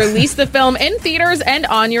simultaneously release the film in theaters and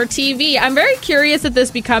on your TV. I'm very curious if this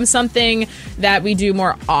becomes something that we do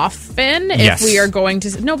more often. Yes. If we are going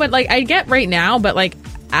to... No, but I get right now, but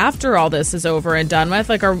after all this is over and done with,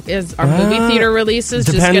 are movie theater releases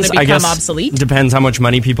just going to become obsolete? Depends how much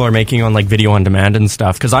money people are making on video on demand and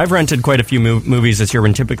stuff. Because I've rented quite a few movies this year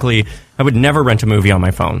when typically I would never rent a movie on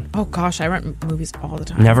my phone. Oh gosh, I rent movies all the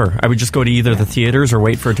time. Never. I would just go to either the theaters or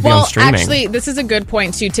wait for it to be on streaming. Well, actually, this is a good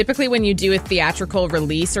point too. Typically when you do a theatrical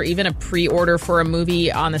release or even a pre-order for a movie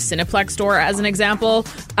on the Cineplex store, as an example,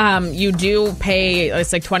 you do pay,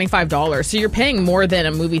 it's like $25. So you're paying more than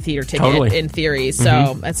a movie theater ticket in theory.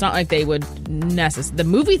 So it's not like they would the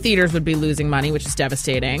movie theaters would be losing money, which is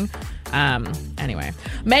devastating. Anyway,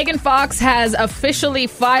 Megan Fox has officially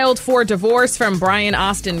filed for divorce from Brian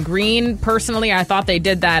Austin Green. Personally, I thought they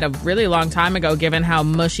did that a really long time ago, given how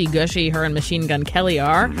mushy-gushy her and Machine Gun Kelly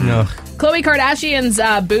are. No. Khloe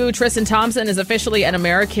Kardashian's boo, Tristan Thompson, is officially an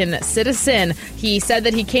American citizen. He said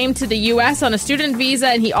that he came to the U.S. on a student visa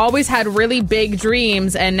and he always had really big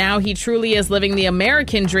dreams, and now he truly is living the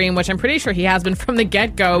American dream, which I'm pretty sure he has been from the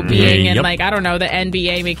get-go, being in, the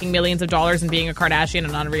NBA, making millions of dollars and being a Kardashian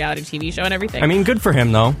and on a reality TV show and everything. I mean, good for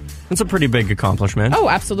him, though. It's a pretty big accomplishment. Oh,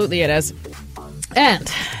 absolutely it is. And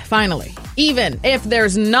finally, even if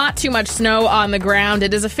there's not too much snow on the ground,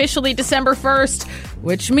 it is officially December 1st,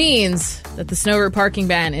 which means that the snow route parking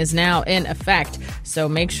ban is now in effect. So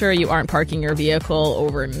make sure you aren't parking your vehicle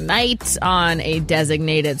overnight on a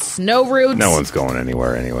designated snow route. No one's going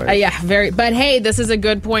anywhere anyway. But hey, this is a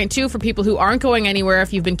good point too for people who aren't going anywhere.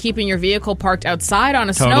 If you've been keeping your vehicle parked outside on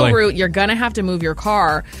a snow route, you're gonna have to move your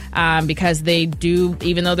car because they do,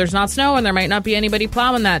 even though there's not snow and there might not be anybody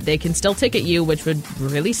plowing that, they can still ticket you, which would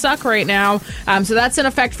really suck right now. So that's in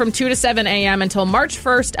effect from 2 to 7 a.m. until March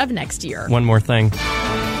 1st of next year. One more thing.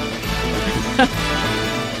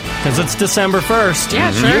 Because it's December 1st.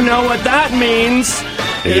 Yeah, sure. You know what that means.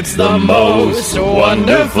 It's the most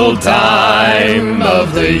wonderful time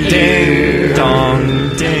of the year. Ding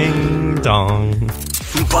dong, ding dong.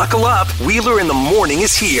 Buckle up. Wheeler in the Morning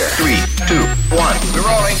is here. 3, 2, 1. We're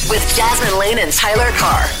rolling. With Jasmine Lane and Tyler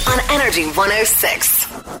Carr on Energy 106.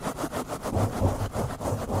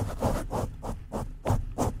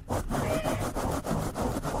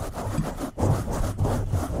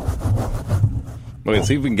 Wait,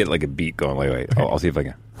 see if we can get a beat going. Wait. I'll see if I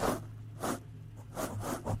can.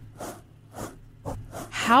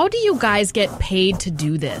 How do you guys get paid to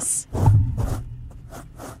do this?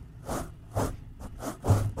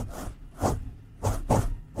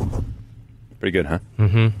 Pretty good, huh?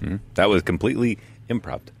 Mm-hmm. That was completely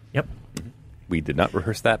improv. Yep. Mm-hmm. We did not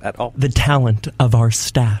rehearse that at all. The talent of our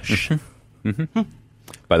stash. Mm-hmm.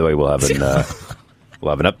 By the way, we'll have an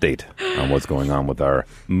update on what's going on with our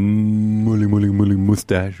mully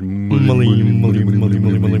mustache.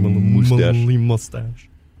 Mustache.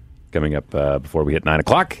 Coming up before we hit 9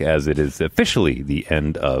 o'clock, as it is officially the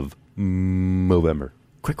end of November.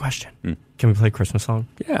 Quick question. Can we play a Christmas song?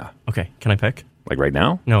 Yeah. Okay, can I pick? Like right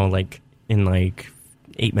now? No, in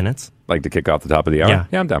 8 minutes. Like to kick off the top of the hour?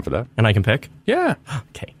 Yeah, I'm down for that. And I can pick? Yeah.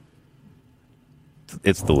 Okay.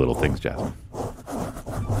 It's the little things, Jasmine.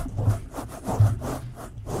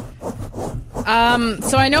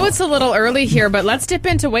 So I know it's a little early here, but let's dip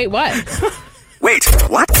into Wait What? Wait,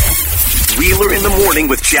 what? Wheeler in the Morning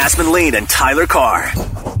with Jasmine Lane and Tyler Carr.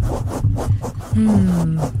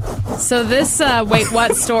 So this Wait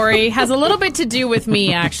What story has a little bit to do with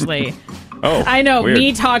me, actually. Oh, I know, weird.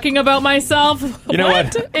 me talking about myself. You know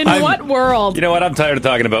what? In what world? You know what? I'm tired of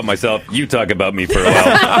talking about myself. You talk about me for a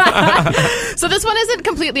while. So this one isn't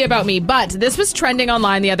completely about me, but this was trending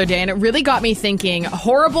online the other day, and it really got me thinking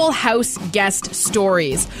horrible house guest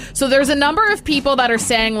stories. So there's a number of people that are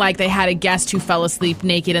saying, like, they had a guest who fell asleep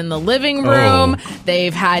naked in the living room.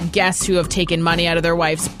 They've had guests who have taken money out of their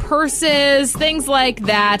wife's purses, things like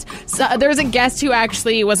that. So there's a guest who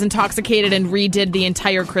actually was intoxicated and redid the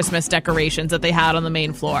entire Christmas decorations that they had on the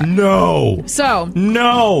main floor. No. So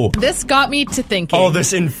No. this got me to thinking. Oh,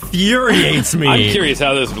 this infuriates me. I'm curious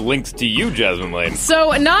how this links to you, Jasmine Lane.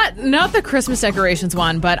 So not the Christmas decorations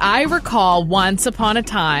one, but I recall once upon a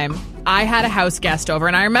time I had a house guest over,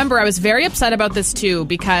 and I remember I was very upset about this too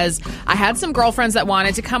because I had some girlfriends that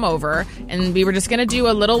wanted to come over, and we were just going to do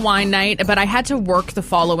a little wine night, but I had to work the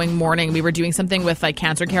following morning. We were doing something with like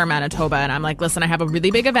Cancer Care Manitoba, and I'm like, listen, I have a really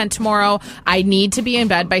big event tomorrow. I need to be in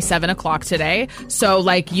bed by 7 o'clock today. So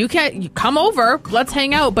like, you come over, let's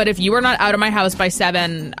hang out. But if you are not out of my house by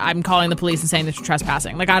 7, I'm calling the police and saying that you're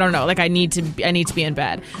trespassing. Like, I don't know. Like, I need to be in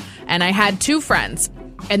bed. And I had 2 friends,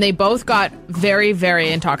 and they both got very, very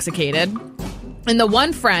intoxicated. And the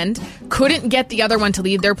one friend couldn't get the other one to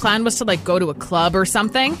leave. Their plan was to like go to a club or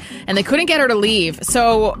something, and they couldn't get her to leave.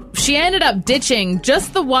 So she ended up ditching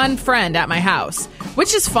just the one friend at my house,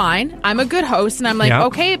 which is fine. I'm a good host, and I'm like,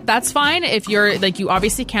 okay, that's fine. If you're like, you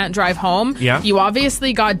obviously can't drive home. Yeah. You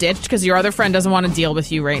obviously got ditched because your other friend doesn't want to deal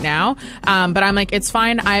with you right now. But I'm like, it's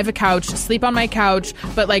fine. I have a couch. Sleep on my couch.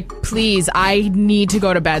 But like, please, I need to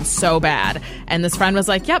go to bed so bad. And this friend was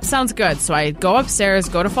like, yep, sounds good. So I go upstairs,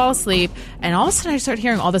 go to fall asleep, and all of a sudden I start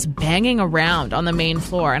hearing all this banging around on the main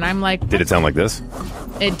floor. And I'm like, Did it sound like this?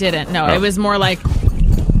 It didn't. No, Oh. it was more like,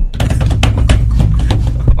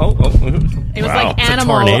 it was Wow. like It's a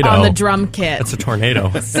Animal tornado. on the drum kit. It's a tornado.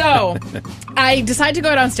 So I decided to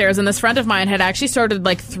go downstairs, and this friend of mine had actually started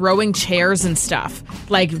like throwing chairs and stuff,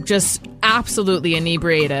 like just absolutely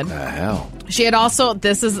inebriated. The hell? She had also,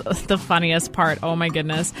 this is the funniest part, oh my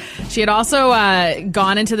goodness. She had also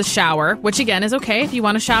gone into the shower, which again is okay. If you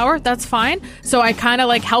want to shower, that's fine. So I kind of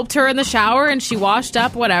like helped her in the shower, and she washed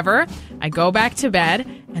up, whatever. I go back to bed,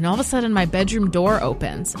 and all of a sudden my bedroom door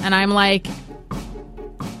opens, and I'm like,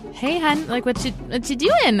 hey, hun, like, what you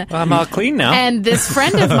doing? I'm all clean now. And this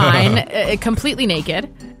friend of mine, completely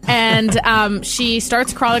naked, and she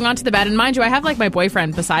starts crawling onto the bed. And mind you, I have like my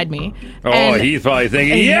boyfriend beside me. Oh, and he's probably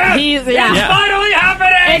thinking, he's it's finally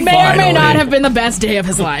happening! It may or may not have been the best day of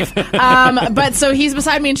his life. But so he's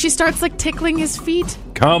beside me, and she starts like tickling his feet.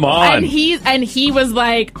 Come on. And he was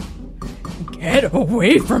like, get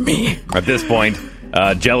away from me. At this point,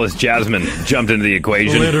 jealous Jasmine jumped into the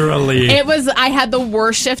equation. Literally. I had the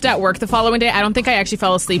worst shift at work the following day. I don't think I actually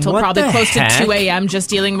fell asleep till What probably the close heck? to 2 a.m. just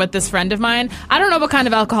dealing with this friend of mine. I don't know what kind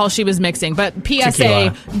of alcohol she was mixing, but PSA,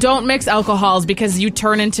 Tequila. don't mix alcohols because you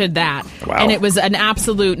turn into that. Wow. And it was an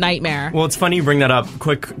absolute nightmare. Well, it's funny you bring that up.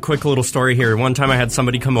 Quick little story here. One time I had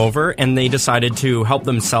somebody come over, and they decided to help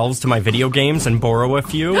themselves to my video games and borrow a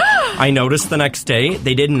few. I noticed the next day.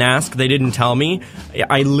 They didn't ask. They didn't tell me.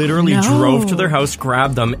 I literally No. drove to their house,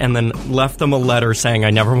 grabbed them, and then left them a letter saying,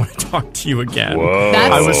 I never want to talk to you again. Whoa.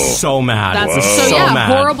 I was so mad. That's so so yeah,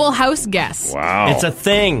 mad. horrible house guests. Wow. It's a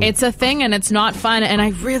thing. It's a thing, and it's not fun. And I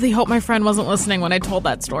really hope my friend wasn't listening when I told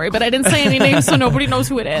that story, but I didn't say any names, so nobody knows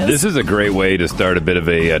who it is. This is a great way to start a bit of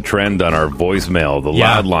a trend on our voicemail, the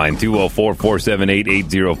Yeah. loud line,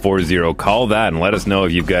 204-478-8040. Call that and let us know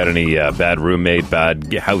if you've got any bad roommate,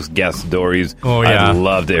 bad house guest stories. Oh, yeah. I'd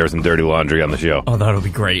love to air some dirty laundry on the show. Oh, that'll be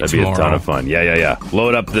great That'd tomorrow. be a ton of fun. Yeah.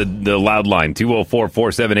 Load up the loud line,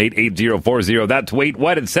 204-478-8040. That's Wait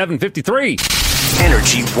What at 7:53.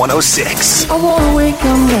 Energy 106. I wanna wake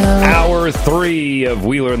 'em up. Hour 3 of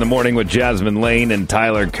Wheeler in the Morning with Jasmine Lane and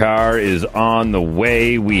Tyler Carr is on the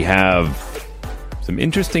way. We have some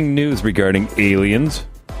interesting news regarding aliens.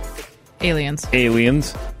 Aliens.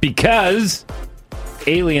 Because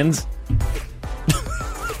aliens.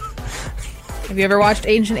 Have you ever watched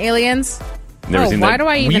Ancient Aliens? Never seen why that. do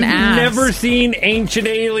I even We've ask? never seen Ancient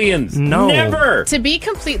Aliens. No. Never. To be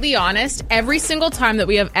completely honest, every single time that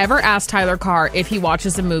we have ever asked Tyler Carr if he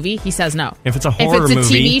watches a movie, he says no. If it's a horror If it's a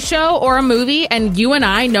movie- TV show or a movie and you and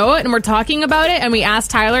I know it and we're talking about it and we ask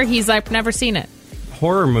Tyler, he's like, never seen it.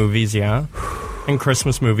 Horror movies, yeah. And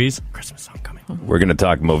Christmas movies. Christmas song coming. We're going to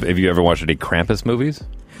talk movie. Have you ever watched any Krampus movies?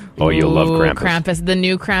 Oh, you'll love Ooh, Krampus. Krampus. The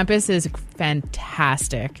new Krampus is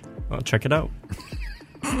fantastic. Well, check it out.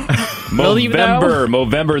 Will you know?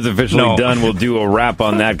 Movember is officially done. We'll do a wrap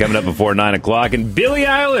on that coming up before 9 o'clock. And Billie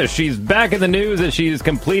Eilish, she's back in the news as she's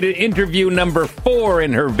completed interview number 4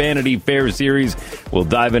 in her Vanity Fair series. We'll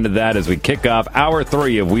dive into that as we kick off hour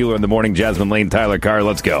 3 of Wheeler in the Morning. Jasmine Lane, Tyler Carr,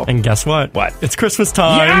 let's go. And guess what? What? It's Christmas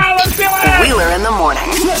time. Yeah, let's do it! Wheeler in the Morning.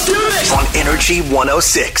 Let's do this! On Energy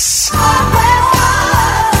 106.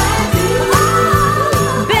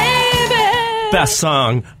 Best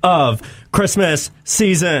song of Christmas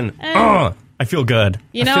season. I feel good.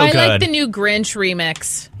 You know, I feel I like good. the new Grinch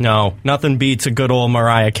remix. No, nothing beats a good old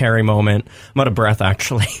Mariah Carey moment. I'm out of breath,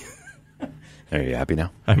 actually. Are you happy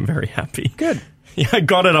now? I'm very happy. Good. Yeah, I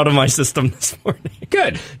got it out of my system this morning.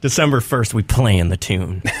 Good. December 1st, we playing the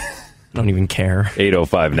tune. Don't even care.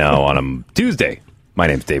 8:05 now on a Tuesday. My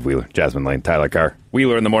name's Dave Wheeler. Jasmine Lane, Tyler Carr.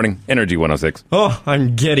 Wheeler in the Morning. Energy 106. Oh,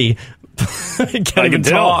 I'm giddy. I can't even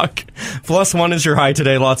talk. +1 is your high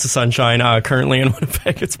today. Lots of sunshine. Currently in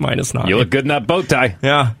Winnipeg, it's -9. You look good in that bow tie.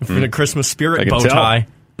 Yeah, in a Christmas spirit bow tell. tie.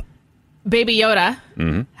 Baby Yoda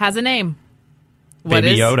has a name.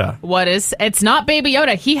 Baby Yoda. What is? It's not Baby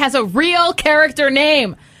Yoda. He has a real character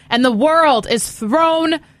name, and the world is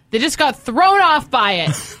thrown. They just got thrown off by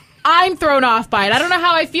it. I'm thrown off by it. I don't know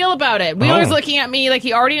how I feel about it. Wheeler's looking at me like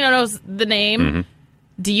he already knows the name.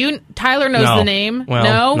 Do you? Tyler knows the name.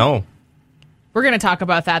 Well, no. We're going to talk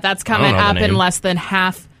about that. That's coming up in less than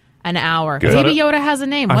half an hour. Good. Baby Yoda has a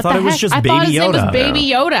name. I What thought the it was heck? just I Baby thought his name was Yoda. Baby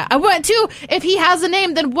Yoda. I went too. If he has a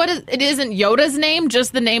name, then what is? It isn't Yoda's name,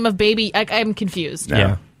 just the name of Baby. I'm confused.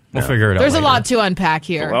 Yeah. We'll figure it out. There's a later. lot to unpack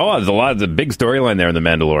here. Oh, there's a lot. There's a big storyline there in The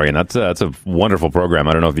Mandalorian. That's a wonderful program.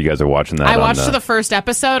 I don't know if you guys are watching that. I watched the first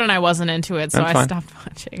episode and I wasn't into it, so That's I fine. stopped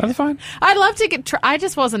watching. That's fine. I'd love to get. I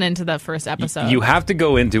just wasn't into the first episode. You have to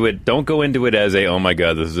go into it. Don't go into it as oh my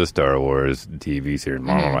God, this is a Star Wars TV series.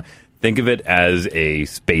 Blah, blah, blah. Think of it as a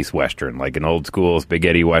space western, like an old school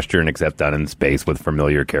spaghetti western, except done in space with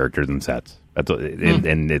familiar characters and sets. That's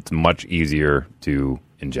and it's much easier to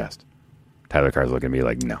ingest. Tyler Carr's looking at me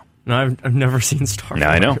like, no. No, I've never seen Star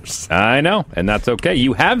Wars. I know, and that's okay.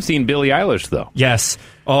 You have seen Billie Eilish, though. Yes.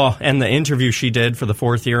 Oh, and the interview she did for the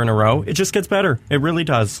 4th year in a row, it just gets better. It really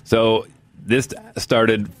does. So this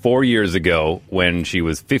started 4 years ago when she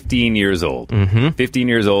was 15 years old. 15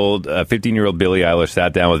 years old, 15-year-old Billie Eilish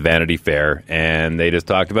sat down with Vanity Fair, and they just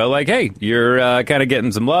talked about, like, hey, you're kind of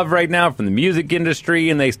getting some love right now from the music industry,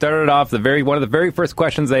 and they started off one of the very first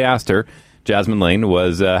questions they asked her, Jasmine Lane,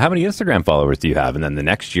 was how many Instagram followers do you have? And then the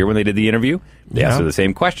next year when they did the interview, they asked her the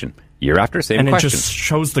same question. Year after, same question. And it just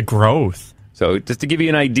shows the growth. So just to give you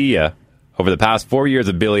an idea, over the past 4 years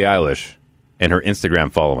of Billie Eilish and her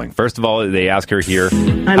Instagram following. First of all, they ask her here.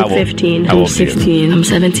 I'm 15. I'm 16. I'm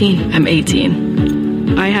 17. I'm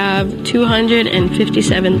 18. I have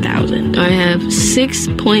 257,000. I have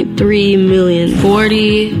 6.3 million.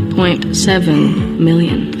 40.7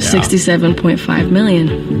 million. 67.5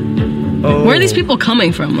 million. Oh. Where are these people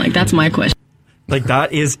coming from? Like, that's my question. Like,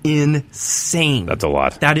 that is insane. That's a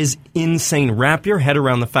lot. That is insane. Wrap your head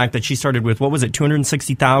around the fact that she started with, what was it,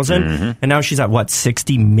 260,000? And now she's at, what,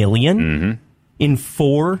 60 million? In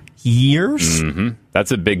 4 years?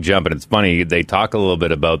 That's a big jump, and it's funny. They talk a little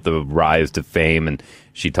bit about the rise to fame, and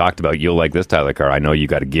she talked about, you'll like this, Tyler Carr. I know you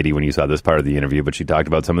got a giddy when you saw this part of the interview, but she talked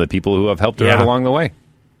about some of the people who have helped her out along the way.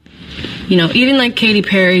 You know, even like Katy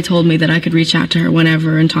Perry told me that I could reach out to her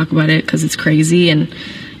whenever and talk about it because it's crazy. And,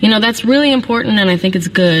 you know, that's really important and I think it's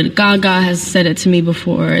good. Gaga has said it to me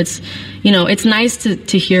before. It's, you know, it's nice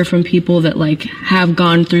to hear from people that like have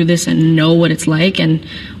gone through this and know what it's like and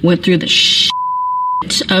went through the shit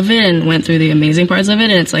of it and went through the amazing parts of it.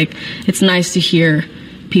 And it's like, it's nice to hear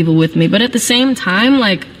people with me. But at the same time,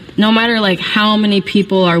 like, no matter like how many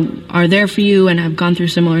people are there for you and have gone through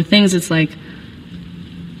similar things, it's like,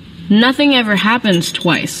 nothing ever happens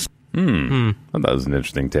twice. Well, that was an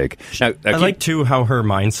interesting take. Now, I like, too, how her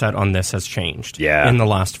mindset on this has changed in the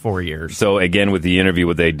last 4 years. So, again, with the interview,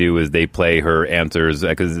 what they do is they play her answers,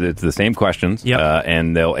 because it's the same questions,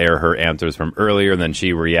 and they'll air her answers from earlier, and then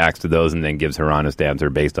she reacts to those and then gives her honest answer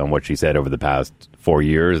based on what she said over the past 4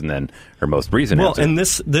 years, and then her most recent answer. Well, and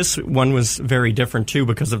this one was very different, too,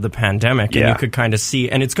 because of the pandemic, and you could kind of see,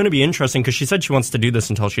 and it's going to be interesting, because she said she wants to do this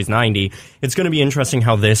until she's 90. It's going to be interesting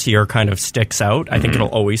how this year kind of sticks out. I think it'll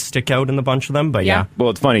always stick out in the bunch of them, but yeah.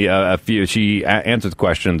 Well, it's funny. She answers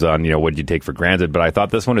questions on, what did you take for granted, but I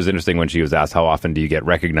thought this one was interesting when she was asked, how often do you get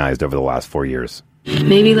recognized over the last 4 years?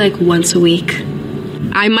 Maybe like once a week.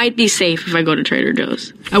 I might be safe if I go to Trader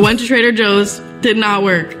Joe's. I went to Trader Joe's, did not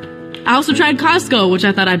work. I also tried Costco, which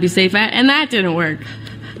I thought I'd be safe at, and that didn't work.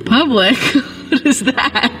 Public? What is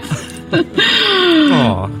that?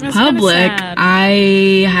 Aww. Public,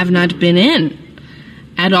 I have not been in.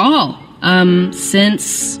 at all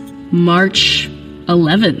since March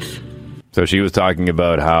 11th. So she was talking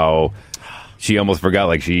about how she almost forgot,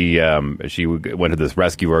 like she went to this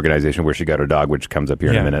rescue organization where she got her dog, which comes up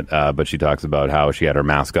here in a minute. But she talks about how she had her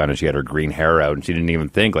mask on and she had her green hair out and she didn't even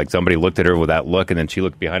think, like somebody looked at her with that look and then she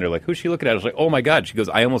looked behind her like, who's she looking at? I was like, oh my God. She goes,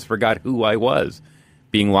 I almost forgot who I was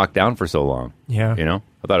being locked down for so long. Yeah. You know,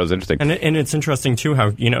 I thought it was interesting. And it's interesting too how,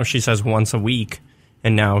 you know, she says once a week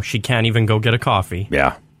and now she can't even go get a coffee.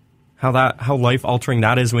 Yeah. How life altering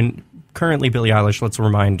that is when currently Billie Eilish, let's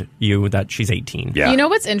remind you that she's 18. Yeah. You know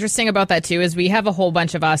what's interesting about that too is we have a whole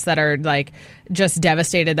bunch of us that are like just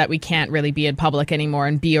devastated that we can't really be in public anymore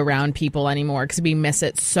and be around people anymore because we miss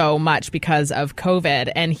it so much because of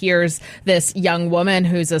COVID. And here's this young woman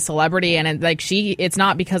who's a celebrity and it's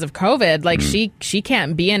not because of COVID. Like she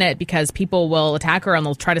can't be in it because people will attack her and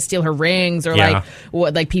they'll try to steal her rings or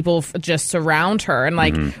like people just surround her and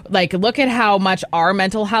like look at how much our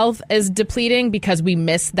mental health is depleting because we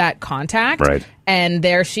miss that contact. Right. And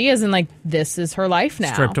there she is, and like this is her life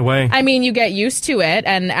now. Stripped away. I mean, you get used to it,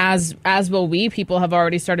 and as will we. People have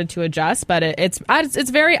already started to adjust, but it's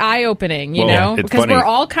very eye opening, you know, because we're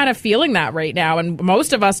all kind of feeling that right now, and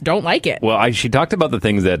most of us don't like it. Well, she talked about the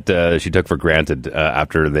things that she took for granted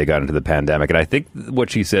after they got into the pandemic, and I think what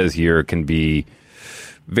she says here can be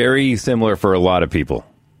very similar for a lot of people.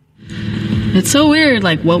 It's so weird,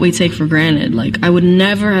 like, what we take for granted. Like, I would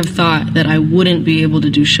never have thought that I wouldn't be able to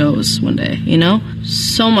do shows one day, you know?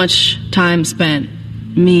 So much time spent,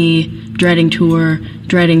 me dreading tour,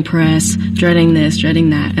 dreading press, dreading this, dreading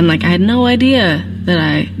that. And, like, I had no idea that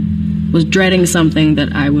I was dreading something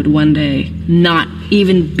that I would one day not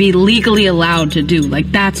even be legally allowed to do.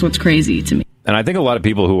 Like, that's what's crazy to me. And I think a lot of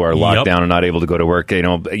people who are locked down and not able to go to work, you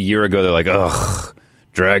know, a year ago, they're like, ugh,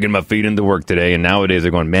 dragging my feet into work today, and nowadays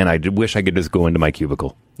they're going, man, I wish I could just go into my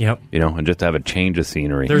cubicle. Yep. You know, and just have a change of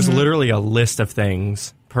scenery. There's literally a list of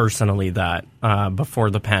things, personally, that before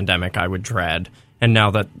the pandemic I would dread. And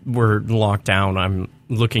now that we're locked down, I'm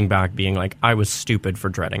looking back being like, I was stupid for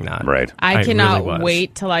dreading that. Right. I cannot really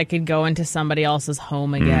wait till I could go into somebody else's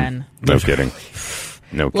home again. No kidding.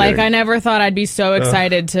 No kidding. Like, I never thought I'd be so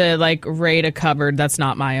excited to, like, raid a cupboard that's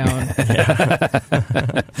not my own.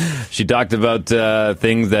 She talked about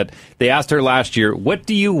things that they asked her last year, what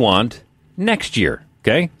do you want next year?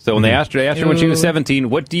 Okay? So when they asked her when she was 17,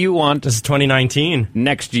 what do you want? This is 2019.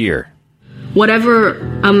 Next year. Whatever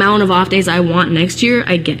amount of off days I want next year,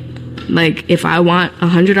 I get. Like, if I want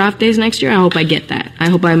 100 off days next year, I hope I get that. I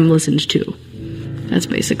hope I'm listened to. That's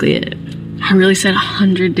basically it. I really said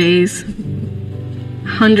 100 days.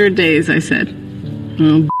 100 days, I said.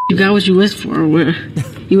 Oh, you got what you wished for.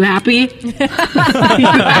 You happy? You happy?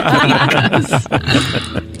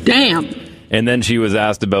 Damn. And then she was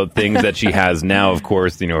asked about things that she has now, of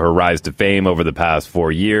course, you know, her rise to fame over the past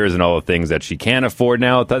 4 years and all the things that she can afford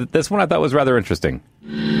now. This one I thought was rather interesting.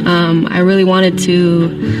 I really wanted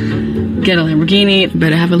to get a Lamborghini.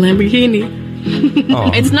 Better have a Lamborghini.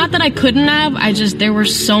 It's not that I couldn't have, there were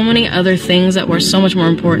so many other things that were so much more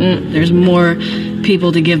important. There's more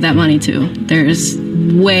people to give that money to. There's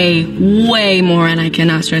way, way more, and I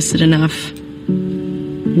cannot stress it enough,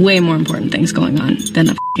 way more important things going on than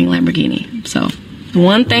a f***ing Lamborghini. So, the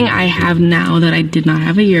one thing I have now that I did not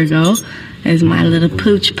have a year ago is my little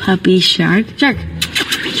pooch puppy Shark. Shark,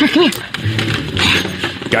 come here.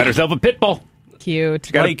 Got herself a pit bull. Cute.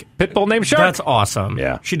 She got a pit bull named Shark. That's awesome.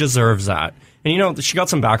 Yeah. She deserves that. And, you know, she got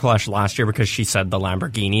some backlash last year because she said the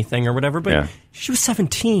Lamborghini thing or whatever, but she was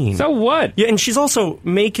 17. So what? Yeah, and she's also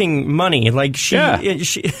making money. Like, she like,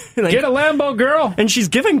 get a Lambo, girl. And she's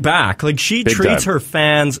giving back. Like, she treats her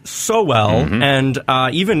fans so well. And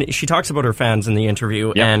even she talks about her fans in the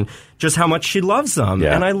interview and just how much she loves them.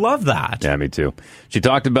 Yeah. And I love that. Yeah, me too. She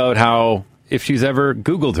talked about how if she's ever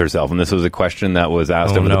Googled herself, and this was a question that was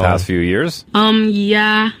asked over the past few years.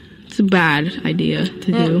 Yeah. It's a bad idea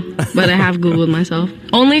to do, but I have Googled myself.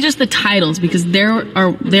 Only just the titles, because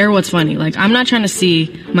they're what's funny. Like, I'm not trying to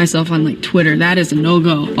see myself on, like, Twitter. That is a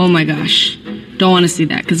no-go. Oh my gosh. Don't want to see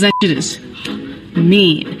that, because that shit is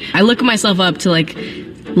mean. I look myself up to, like,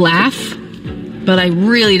 laugh, but I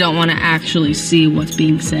really don't want to actually see what's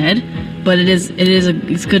being said. But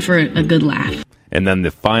it's good for a good laugh. And then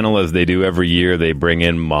the final, as they do every year, they bring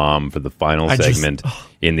in Mom for the final segment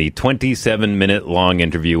in the 27-minute long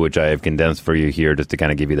interview, which I have condensed for you here just to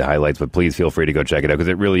kind of give you the highlights. But please feel free to go check it out because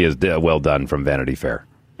it really is well done from Vanity Fair.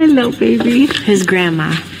 Hello, baby. His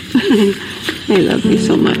grandma. I love you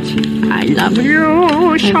so much. I love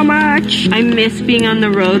you so much. I miss being on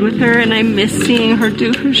the road with her, and I miss seeing her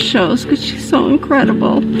do her shows because she's so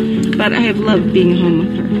incredible. But I have loved being home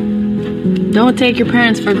with her. Don't take your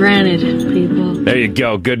parents for granted, people. There you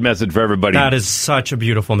go. Good message for everybody. That is such a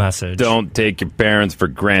beautiful message. Don't take your parents for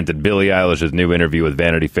granted. Billie Eilish's new interview with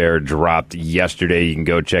Vanity Fair dropped yesterday. You can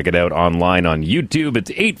go check it out online on YouTube. It's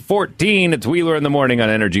 8:14. It's Wheeler in the Morning on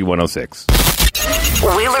Energy 106.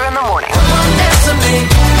 Wheeler in the Morning.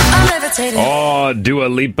 Oh, Dua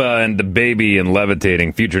Lipa and the Baby and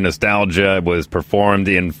Levitating. Future Nostalgia was performed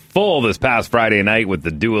in full this past Friday night with the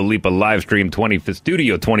Dua Lipa live stream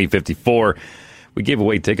Studio 2054. We gave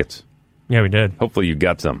away tickets. Yeah, we did. Hopefully you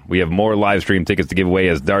got some. We have more live stream tickets to give away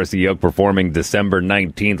as Darcy Oak performing December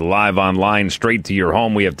 19th live online straight to your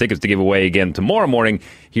home. We have tickets to give away again tomorrow morning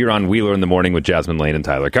here on Wheeler in the Morning with Jasmine Lane and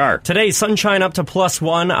Tyler Carr. Today, sunshine up to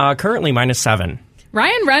 +1, currently -7.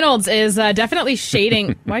 Ryan Reynolds is definitely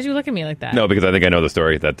shading. Why'd you look at me like that? No, because I think I know the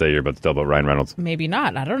story that you're about to tell about Ryan Reynolds. Maybe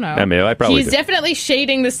not. I don't know. I mean, I probably He's do. definitely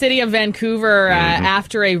shading the city of Vancouver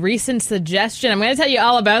after a recent suggestion. I'm going to tell you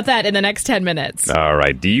all about that in the next 10 minutes. All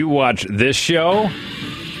right. Do you watch this show?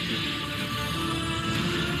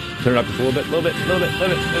 Turn it up just a little bit.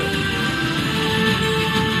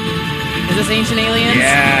 Is this Ancient Aliens?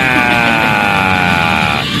 Yeah!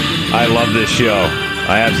 I love this show.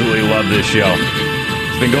 I absolutely love this show.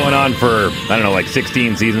 It's been going on for, I don't know, like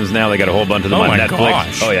 16 seasons now. They got a whole bunch of them on Netflix.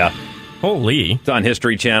 Gosh. Oh, yeah. Holy. It's on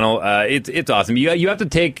History Channel. It's awesome. You have to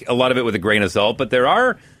take a lot of it with a grain of salt, but there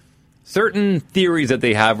are certain theories that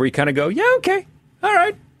they have where you kind of go, yeah, okay, all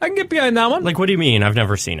right, I can get behind that one. Like, what do you mean? I've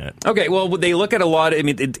never seen it. Okay, well, they look at a lot,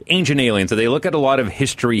 it's Ancient Aliens, so they look at a lot of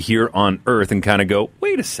history here on Earth and kind of go,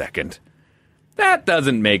 wait a second. That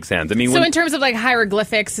doesn't make sense. I mean, so in terms of like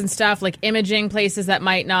hieroglyphics and stuff, like imaging places that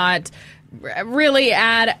might not really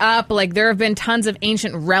add up, like there have been tons of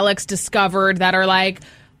ancient relics discovered that are like,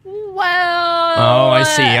 well... Oh,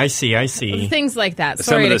 I see. Things like that.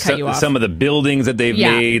 Sorry to cut you off. Some of the buildings that they've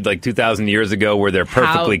made like 2,000 years ago where they're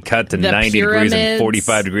perfectly cut to 90 degrees and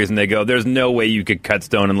 45 degrees, and they go, there's no way you could cut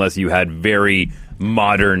stone unless you had very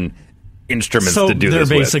modern instruments to do this with.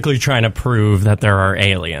 So they're basically trying to prove that there are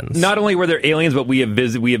aliens. Not only were there aliens, but we have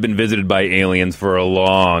been visited by aliens for a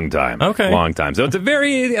long time. Okay. Long time. So it's a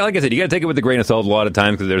very, like I said, you got to take it with a grain of salt a lot of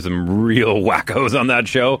times because there's some real wackos on that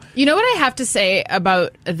show. You know what I have to say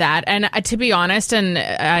about that? And to be honest, and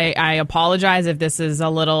I apologize if this is a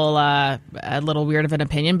little weird of an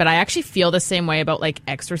opinion, but I actually feel the same way about like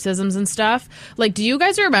exorcisms and stuff. Like, do you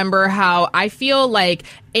guys remember how I feel like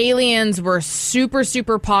aliens were super,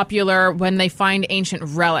 super popular when they find ancient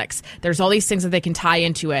relics? There's all these things that they can tie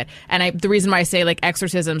into it. And the reason why I say like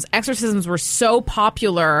exorcisms were so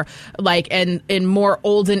popular like in more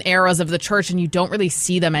olden eras of the church, and you don't really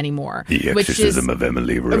see them anymore. The Exorcism of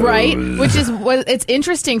Emily Rose. Right? Which is what it's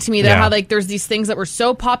interesting to me that how like there's these things that were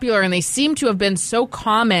so popular and they seem to have been so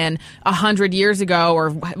common 100 years ago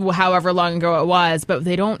or however long ago it was, but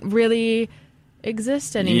they don't really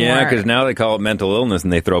exist anymore. Yeah, because now they call it mental illness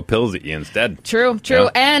and they throw pills at you instead. True. Yeah.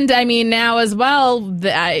 And I mean, now as well,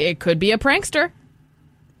 it could be a prankster.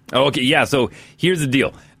 Oh, okay, yeah, so here's the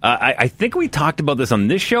deal. I think we talked about this on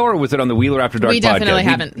this show, or was it on the Wheeler After Dark podcast? We definitely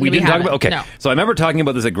haven't. We didn't talk about. Okay, no. So I remember talking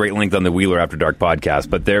about this at great length on the Wheeler After Dark podcast.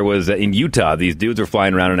 But there was in Utah, these dudes were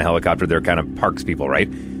flying around in a helicopter. They're kind of parks people, right?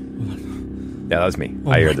 Yeah, that was me.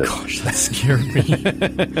 I heard this. Oh my gosh, that scared me.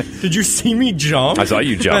 Did you see me jump? I saw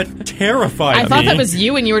you jump. That terrified me. I thought that was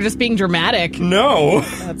you and you were just being dramatic. No.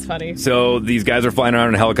 That's funny. So these guys are flying around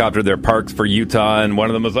in a helicopter. They're parked for Utah, and one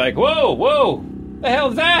of them was like, "Whoa, the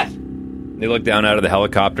hell's that?" They look down out of the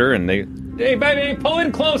helicopter, and hey, baby, pull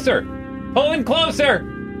in closer.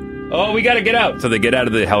 Oh, we got to get out. So they get out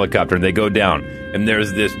of the helicopter, and they go down, and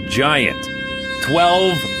there's this giant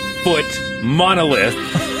 12-foot monolith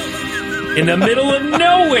in the middle of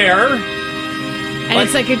nowhere. And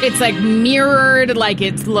it's like mirrored, like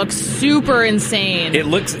it looks super insane. It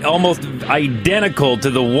looks almost identical to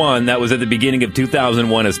the one that was at the beginning of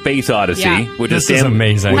 2001: A Space Odyssey. Yeah. Which this is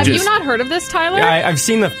amazing. Have you not heard of this, Tyler? Yeah, I've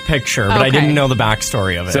seen the picture, but I didn't know the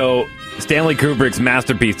backstory of it. So Stanley Kubrick's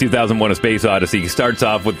masterpiece, 2001: A Space Odyssey, starts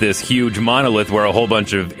off with this huge monolith where a whole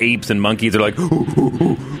bunch of apes and monkeys are like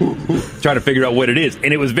trying to figure out what it is.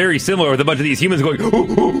 And it was very similar with a bunch of these humans going,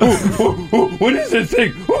 what is this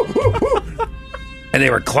thing? And they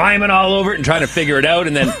were climbing all over it and trying to figure it out.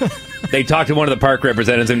 And then they talked to one of the park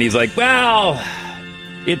representatives, and he's like, well,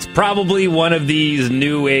 it's probably one of these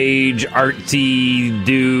new age artsy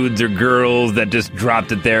dudes or girls that just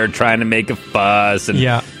dropped it there trying to make a fuss. And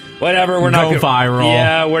whatever, we're not go viral.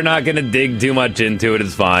 Yeah, we're not going to dig too much into it.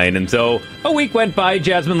 It's fine. And so a week went by,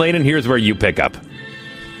 Jasmine Lane, and here's where you pick up.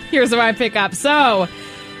 Here's where I pick up. So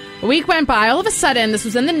a week went by. All of a sudden, this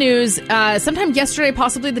was in the news sometime yesterday,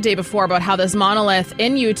 possibly the day before, about how this monolith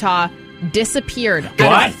in Utah disappeared out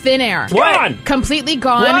What? of thin air. Gone. Completely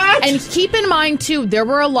gone. What? And keep in mind, too, there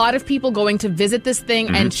were a lot of people going to visit this thing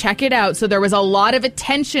and check it out. So there was a lot of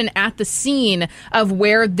attention at the scene of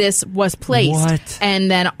where this was placed. What?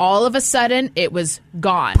 And then all of a sudden, it was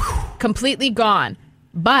gone. Completely gone.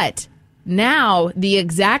 But now the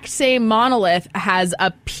exact same monolith has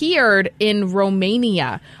appeared in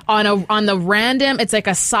Romania on the random. It's like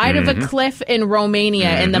a side of a cliff in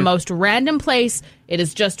Romania in the most random place. It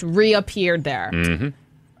has just reappeared there.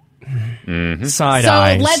 Side So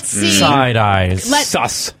eyes. let's see. Side eyes.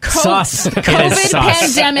 Sus. Sus. It is COVID sus.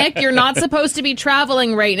 pandemic, you're not supposed to be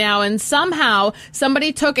traveling right now, and somehow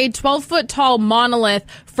somebody took a 12-foot tall monolith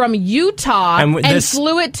from Utah And and this-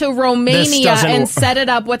 flew it to this Romania doesn't- and set it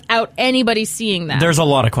up without anybody seeing that. There's a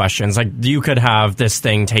lot of questions. Like, you could have this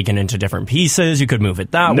thing taken into different pieces. You could move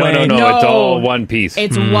it that No, way. no, no, No. it's all one piece.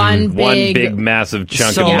 It's one big massive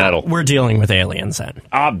chunk So of metal. we're dealing with aliens then.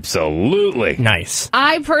 Absolutely. Nice.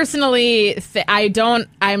 I personally,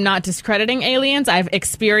 I'm not discrediting aliens. I've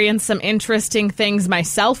experienced some interesting things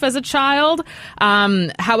myself as a child.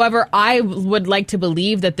 However, I would like to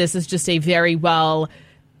believe that this is just a very well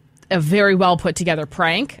put together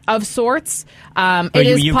prank of sorts. It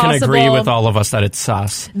is you possible. can agree with all of us that it's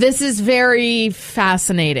sus. This is very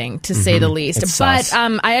fascinating, to say the least. It's But sus.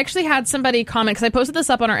 I actually had somebody comment, because I posted this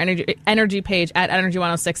up on our energy page at Energy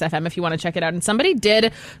 106 FM if you want to check it out. And somebody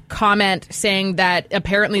did comment saying that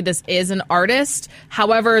apparently this is an artist.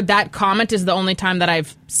 However, that comment is the only time that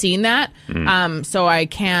I've seen that. So I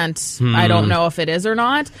can't, I don't know if it is or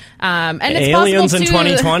not. And it's Aliens in possible to,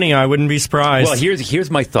 2020, I wouldn't be surprised. Well, here's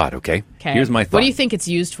my thought, okay? Okay. Here's my thought. What do you think it's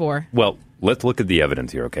used for? Well, let's look at the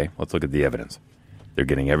evidence here, okay? Let's look at the evidence. They're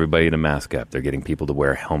getting everybody to mask up. They're getting people to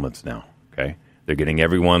wear helmets now, okay? They're getting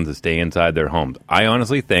everyone to stay inside their homes. I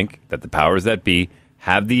honestly think that the powers that be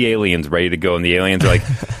have the aliens ready to go, and the aliens are like,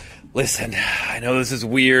 listen, I know this is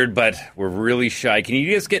weird, but we're really shy. Can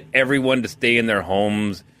you just get everyone to stay in their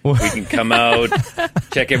homes? We can come out,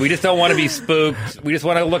 check it. We just don't want to be spooked. We just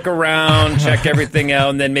want to look around, check everything out,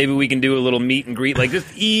 and then maybe we can do a little meet and greet. Like, just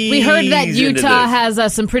ease. We heard that into Utah this.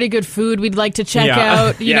 has some pretty good food we'd like to check Yeah.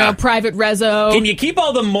 out. You Yeah. know, private rezo. Can you keep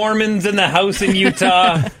all the Mormons in the house in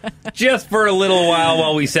Utah just for a little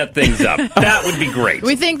while we set things up? That would be great.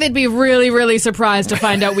 We think they'd be really, really surprised to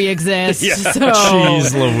find out we exist. Yeah. So,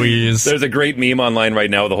 Jeez Louise. There's a great meme online right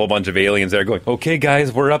now with a whole bunch of aliens there going, okay,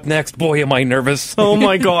 guys, we're up next. Boy, am I nervous. Oh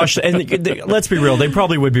my gosh. And let's be real, they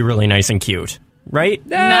probably would be really nice and cute. Right?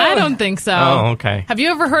 no, I don't think so. Oh, okay. Have you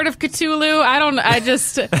ever heard of Cthulhu?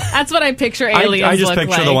 That's what I picture aliens I just look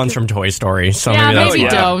picture like. the ones from Toy Story. So Yeah, maybe that's maybe why.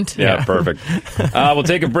 don't. Yeah, perfect. We'll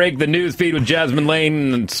take a break. The news feed with Jasmine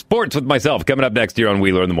Lane and sports with myself coming up next year on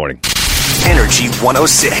Wheeler in the Morning. Energy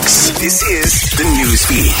 106. This is the news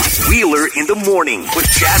feed. Wheeler in the Morning with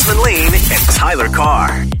Jasmine Lane and Tyler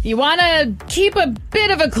Carr. You want to keep a bit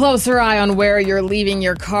of a closer eye on where you're leaving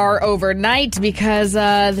your car overnight, because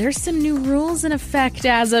there's some new rules in effect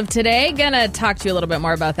as of today. Gonna talk to you a little bit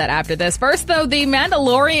more about that after this. First, though, The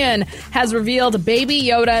Mandalorian has revealed Baby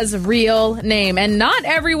Yoda's real name, and not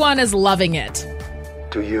everyone is loving it.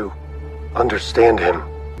 Do you understand him?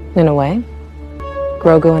 In a way,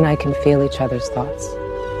 Grogu and I can feel each other's thoughts.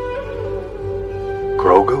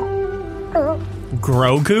 Grogu?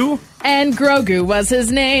 Grogu? And Grogu was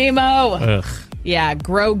his name. Oh, Ugh. yeah,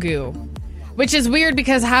 Grogu. Which is weird,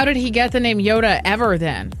 because how did he get the name Yoda ever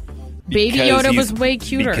then? Baby Because Yoda he's- was way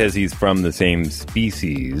cuter. Because he's from the same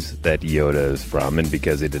species that Yoda is from, and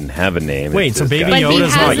because it didn't have a name. Wait, it's so just Baby got- But he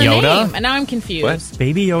Yoda's has not a Yoda? name, and now I'm confused. What?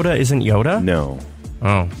 Baby Yoda isn't Yoda? No.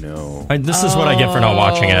 Oh. No. This is what I get for not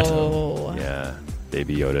watching it. Oh, Yeah.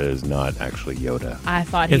 Baby Yoda is not actually Yoda. I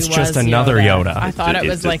thought he It's was just another Yoda. I thought it It's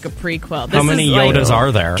was just- like a prequel. How This many is like- Yodas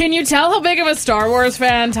are there? Can you tell how big of a Star Wars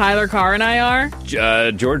fan Tyler Carr and I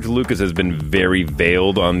are? George Lucas has been very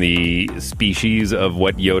veiled on the species of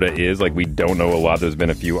what Yoda is. Like, we don't know a lot. There's been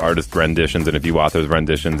a few artist renditions and a few authors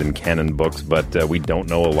renditions in canon books, but we don't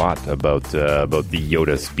know a lot about the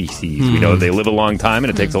Yoda species. We know they live a long time, and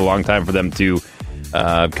it takes a long time for them to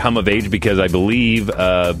come of age, because I believe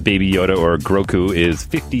Baby Yoda, or Grogu, is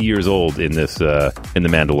 50 years old in this in The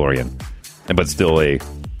Mandalorian, but still a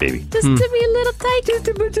baby. Just to be a little tight. Just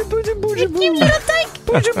a cute little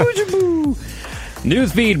tight.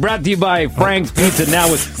 Newsfeed brought to you by Frank's Pizza. Now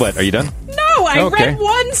with what? Are you done? No, I Okay. read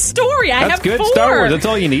one story. I That's have good. 4. Star Wars. That's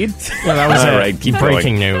all you need. Well, that was all it. right. Keep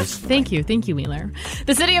Breaking going. news. Thank you, Wheeler.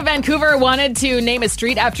 The city of Vancouver wanted to name a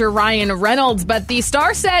street after Ryan Reynolds, but the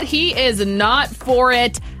star said he is not for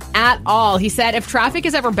it at all. He said if traffic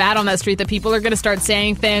is ever bad on that street, that people are going to start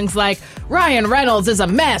saying things like, Ryan Reynolds is a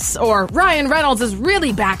mess, or Ryan Reynolds is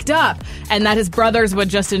really backed up, and that his brothers would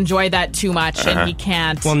just enjoy that too much, and he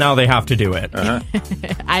can't. Well, now they have to do it.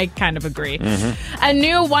 I kind of agree. A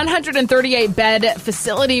new 138-bed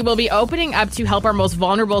facility will be opening up to help our most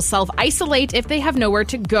vulnerable self-isolate if they have nowhere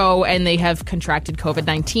to go and they have contracted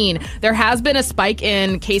COVID-19. There has been a spike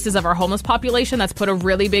in cases of our homeless population that's put a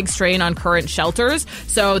really big strain on current shelters.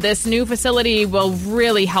 So this new facility will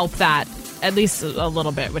really help that, at least a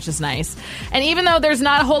little bit, which is nice. And even though there's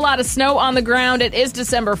not a whole lot of snow on the ground, it is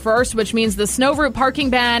December 1st, which means the snow route parking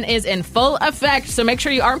ban is in full effect. So make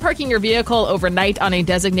sure you aren't parking your vehicle overnight on a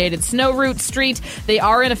designated snow route street. They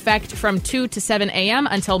are in effect from 2 to 7 a.m.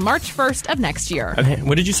 until March 1st of next year. Okay,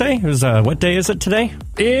 what did you say? It was, what day is it today?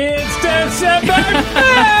 It's December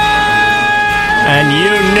 1st! And you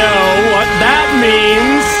know what that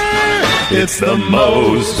means. It's the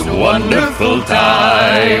most wonderful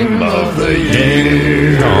time of the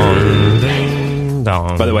year. Ding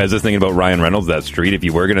dong. By the way, I was just thinking about Ryan Reynolds, that street. If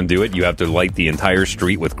you were going to do it, you have to light the entire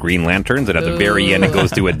street with green lanterns, and at the very end, it goes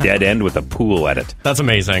to a dead end with a pool at it. That's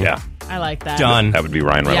amazing. Yeah. I like that. Done. That would be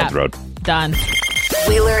Ryan Reynolds Road. Done.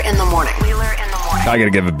 Wheeler in the morning. I got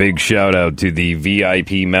to give a big shout out to the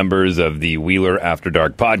VIP members of the Wheeler After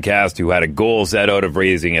Dark podcast who had a goal set out of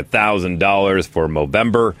raising $1,000 for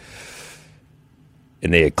Movember.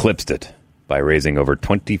 And they eclipsed it by raising over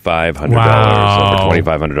 $2,500. Wow. Over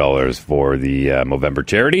 $2,500 for the Movember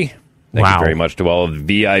charity. Thank you very much to all of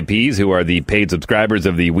the VIPs who are the paid subscribers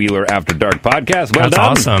of the Wheeler After Dark podcast. Well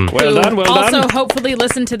That's done. awesome. Well done. Well done. Also, hopefully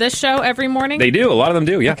listen to this show every morning. They do. A lot of them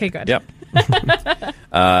do. Yeah. Okay, good. Yep.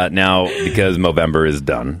 Now, because Movember is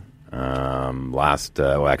done,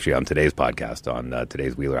 actually on today's podcast, on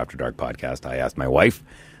today's Wheeler After Dark podcast, I asked my wife,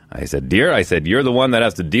 I said, dear, you're the one that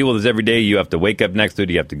has to deal with this every day. You have to wake up next to it.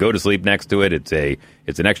 You have to go to sleep next to it.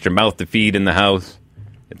 It's an extra mouth to feed in the house.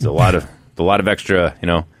 It's a lot of extra,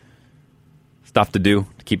 stuff to do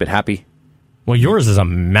to keep it happy. Well, yours is a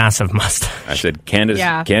massive mustache. I said,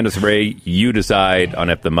 Candace Ray, you decide on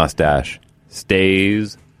if the mustache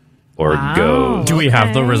stays or goes. Do we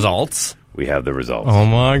have the results? We have the results. Oh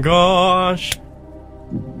my gosh.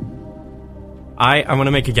 I'm going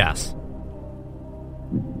to make a guess.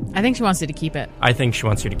 I think she wants you to keep it. I think she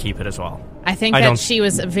wants you to keep it as well. I think that she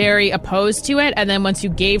was very opposed to it, and then once you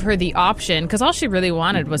gave her the option, because all she really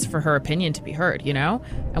wanted was for her opinion to be heard,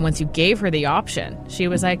 And once you gave her the option, she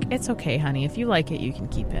was like, it's okay, honey. If you like it, you can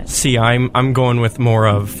keep it. See, I'm going with more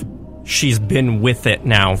of she's been with it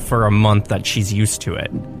now for a month that she's used to it.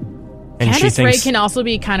 And Candace she Ray thinks, can also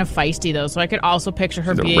be kind of feisty, though, so I could also picture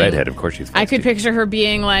her being... a redhead, of course she's feisty. I could picture her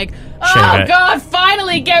being like, Shave oh, it. God,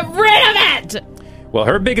 finally, get rid of it! Well,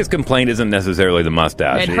 her biggest complaint isn't necessarily the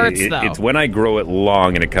mustache. It hurts, though. It's when I grow it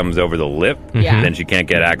long and it comes over the lip, Yeah. then she can't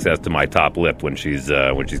get access to my top lip when she's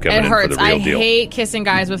coming It in hurts. for the real I deal. hate kissing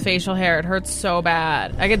guys with facial hair. It hurts so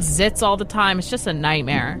bad. I get zits all the time. It's just a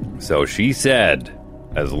nightmare. So she said,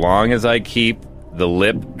 as long as I keep the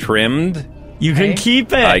lip trimmed, you can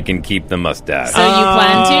keep it. I can keep the mustache. So you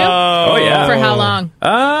plan to? Oh, yeah. For how long?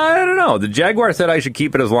 I don't know. The Jaguar said I should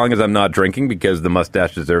keep it as long as I'm not drinking because the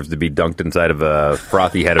mustache deserves to be dunked inside of a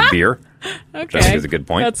frothy head of beer. Okay. Which I think is a good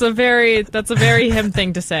point. That's a very him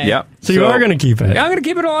thing to say. Yeah. So you are going to keep it? Yeah, I'm going to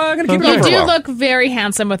keep it. I'm going to keep it You on for a do while. look very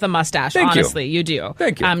handsome with a mustache, Thank you. honestly. You do.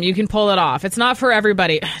 Thank you. You can pull it off. It's not for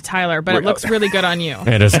everybody, Tyler, but it looks really good on you.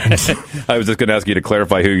 It is. I was just going to ask you to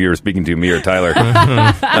clarify who you were speaking to, me or Tyler.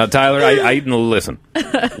 Now, Tyler, listen.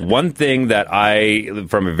 One thing that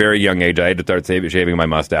from a very young age, I had to start shaving my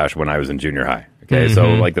mustache when I was in junior high. Okay, so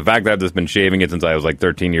like the fact that I've just been shaving it since I was like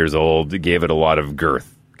 13 years old gave it a lot of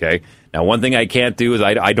girth. Okay. Now, one thing I can't do is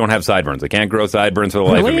I don't have sideburns. I can't grow sideburns for the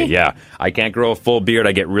life of me. Yeah. I can't grow a full beard.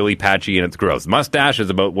 I get really patchy and it's gross. Mustache is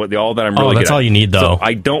about all that I'm really good that's at. all you need, though. So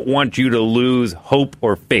I don't want you to lose hope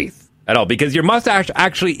or faith at all because your mustache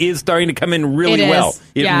actually is starting to come in really well.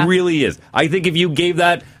 It really is. I think if you gave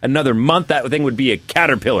that another month, that thing would be a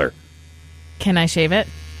caterpillar. Can I shave it?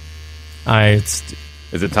 Is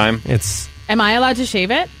it time? Am I allowed to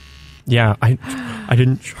shave it? Yeah, I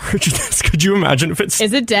didn't charge you this. Could you imagine if it's...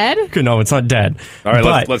 Is it dead? No, it's not dead. All right,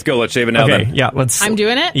 But- let's go. Let's shave it now Okay, then. yeah, let's... I'm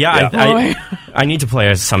doing it? Yeah, Yeah. I need to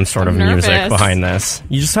play some sort of I'm music nervous. behind this.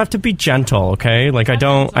 You just have to be gentle, okay? Like, I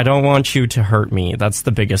don't want you to hurt me. That's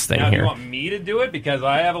the biggest thing here. me to do it? Because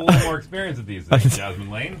I have a little more experience with these things, Jasmine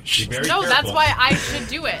Lane. Be very No, that's careful. why I should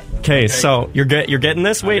do it. Okay, so you're getting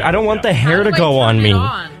this? Wait, I don't want the hair to go on me.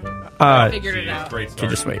 I figured it out. Okay,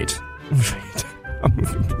 just wait. Wait. I'm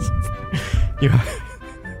moving this. Yeah.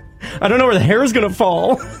 I don't know where the hair is going to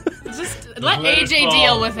fall. let AJ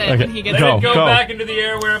deal with it when he gets Go, Go go. back into the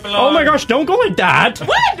air where it belongs. Oh my gosh, don't go like that.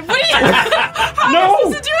 What? What are you? How No. am I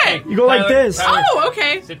supposed to do it? You go like this. Oh,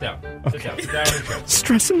 okay. Sit down. Sit down. Sit down in the chair.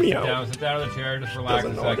 Stressing me out. Sit down in the chair. Just relax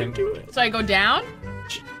a second. So I go down?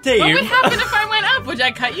 Dave. What would happen if I went up? Would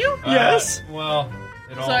I cut you? Yes. Well,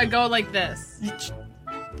 it all... So I go like this.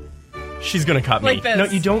 She's gonna cut me. Like this. No,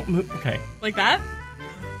 you don't move. Okay. Like that?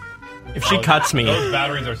 If she cuts me. Those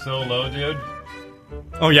batteries are so low, dude.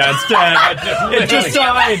 Oh yeah, it's dead. It just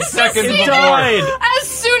died. Seconds It before. died. As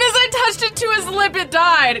soon as I touched it to his lip, it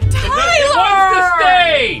died. Tyler! It wants to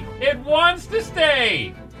stay. It wants to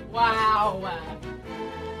stay. Wow.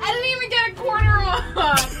 I didn't even get a quarter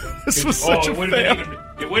off. This was such a fail.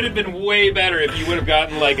 It would have been way better if you would have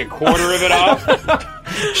gotten like a quarter of it off.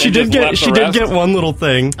 She did get one little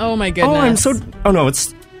thing. Oh my goodness. Oh, I'm so. Oh no,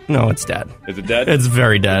 it's dead. Is it dead? It's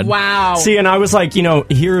very dead. Wow. See, and I was like,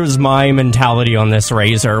 here's my mentality on this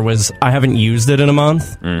razor was I haven't used it in a month.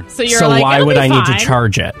 So you're like, why it'll would be I need fine. to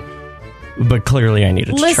charge it? But clearly I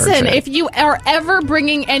needed to charge it. Listen, if you are ever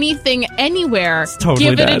bringing anything anywhere,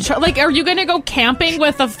 totally give it dead. a like. Are you going to go camping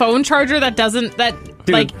with a phone charger that doesn't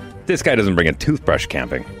Dude, this guy doesn't bring a toothbrush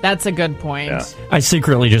camping. That's a good point. Yeah. I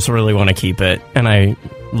secretly just really want to keep it, and I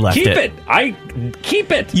left Keep it. I keep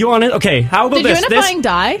it. You want it? Okay. How about Did you this? end up buying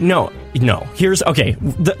dye? No. Here's okay.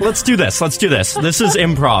 Let's do this. This is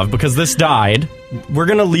improv because this died. We're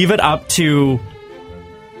gonna leave it up to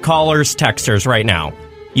callers, texters right now.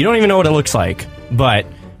 You don't even know what it looks like, but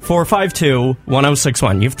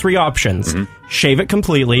 452-1061. You have three options: shave it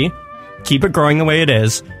completely, keep it growing the way it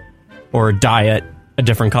is, or dye it a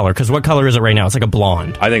different color. Because what color is it right now? It's like a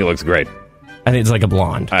blonde. I think it looks great. I think it's like a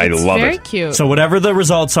blonde. I love Very it. cute. So whatever the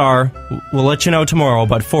results are, we'll let you know tomorrow.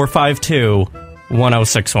 But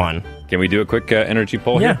 452-1061. Can we do a quick energy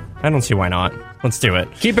poll Yeah, here? I don't see why not. Let's do it.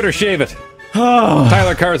 Keep it or shave it.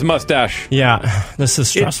 Tyler Carr's mustache. Yeah, this is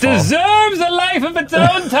stressful. It deserves a life of its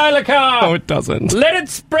own, Tyler Carr. No, it doesn't. Let it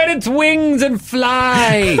spread its wings and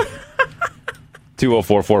fly.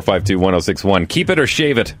 204-452-1061. Keep it or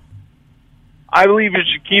shave it. I believe you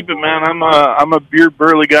should keep it, man. I'm a beard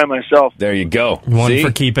burly guy myself. There you go. One See?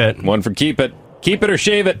 for keep it. One for keep it. Keep it or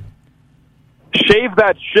shave it. Shave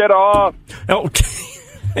that shit off. Okay.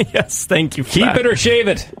 Yes, thank you for Keep that. it or shave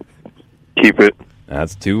it. Keep it.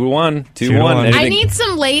 That's 2-1. 2-1. 2-1. I need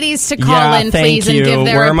some ladies to call Yeah, in, thank please, and you. give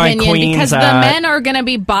their Where are my opinion queens because the at? men are going to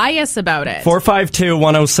be biased about it.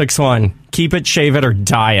 452-1061. Keep it, shave it, or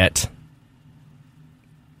dye it.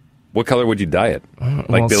 What color would you dye it? Like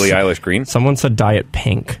well, Billie Eilish green? Someone said dye it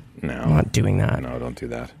pink. No. I'm not doing that. No, don't do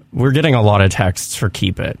that. We're getting a lot of texts for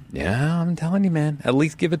keep it. Yeah, I'm telling you, man. At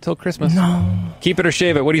least give it till Christmas. No. Keep it or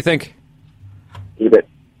shave it. What do you think? Keep it.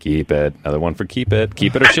 Keep it. Another one for keep it.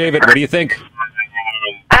 Keep it or shave it. What do you think?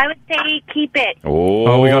 I would say keep it.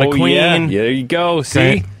 Oh, we got a queen. Yeah, there you go. See?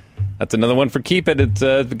 Okay. That's another one for keep it. It's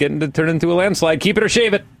getting to turn into a landslide. Keep it or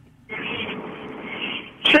shave it.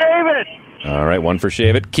 Shave it. All right, one for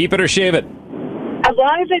shave it. Keep it or shave it. As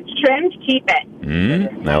long as it's trimmed, keep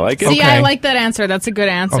it. I like it. See, I like that answer. That's a good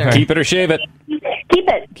answer. Okay. Keep it or shave it. Keep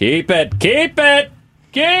it. Keep it. Keep it.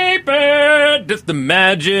 Keep it. Just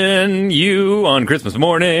imagine you on Christmas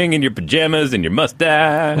morning in your pajamas and your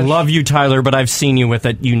mustache. Love you, Tyler, but I've seen you with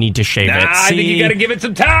it. You need to shave it. I think you got to give it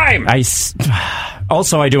some time.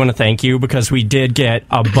 Also, I do want to thank you because we did get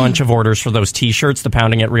a bunch of orders for those T-shirts, the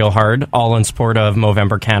Pounding It Real Hard, all in support of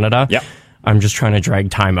Movember Canada. Yep. I'm just trying to drag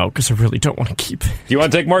time out because I really don't want to keep it. Do you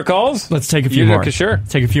want to take more calls? Let's take a few more. Sure.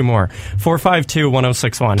 Take a few more.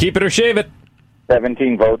 452-1061. Keep it or shave it.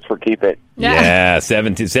 17 votes for keep it. Yeah,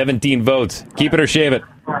 17 votes. Keep it or shave it.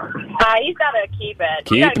 You gotta keep it.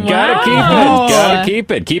 Gotta keep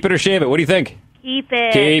it. Keep it or shave it. What do you think? Keep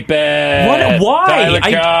it. Keep it. What? Why? Tyler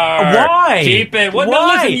Carr. Why? Keep it. What? No,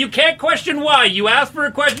 Why? listen, you can't question why. You asked for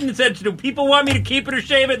a question and said, do people want me to keep it or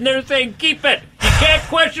shave it? And they're saying keep it. You can't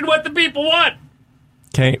question what the people want.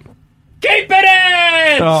 Okay. Keep it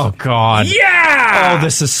in! Oh, God. Yeah! Oh,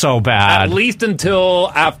 this is so bad. At least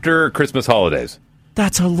until after Christmas holidays.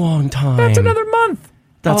 That's a long time. That's another month.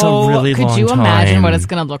 That's a really long time. Could you imagine what it's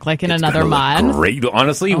going to look like in another month? Great.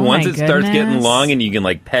 Honestly, Oh once my it starts getting goodness. long and you can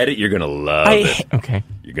like pet it, you're going to love it. Okay.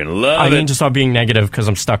 You're going to love I it. need to stop being negative because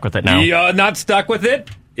I'm stuck with it now. You're not stuck with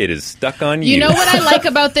it. It is stuck on you. You know what I like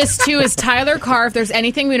about this, too, is Tyler Carr, if there's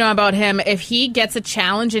anything we know about him, if he gets a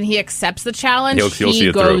challenge and he accepts the challenge, He'll see he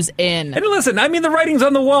it goes through. in. And listen, I mean, the writing's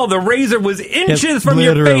on the wall. The razor was inches Yes, from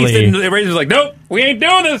your literally. face, and the razor's like, nope, We ain't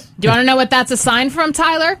doing this. Do you want to know what that's a sign from,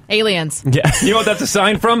 Tyler? Aliens. Yeah. You know what that's a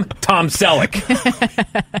sign from? Tom Selleck.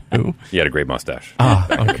 Who? He had a great mustache.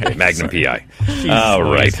 Okay. Magnum PI. Jeez All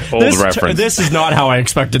Louise. right. Old reference. This is not how I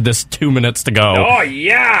expected this 2 minutes to go. Oh,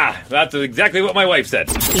 yeah. That's exactly what my wife said.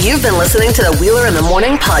 You've been listening to the Wheeler in the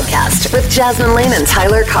Morning podcast with Jasmine Lane and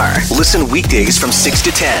Tyler Carr. Listen weekdays from 6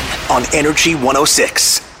 to 10 on Energy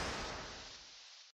 106.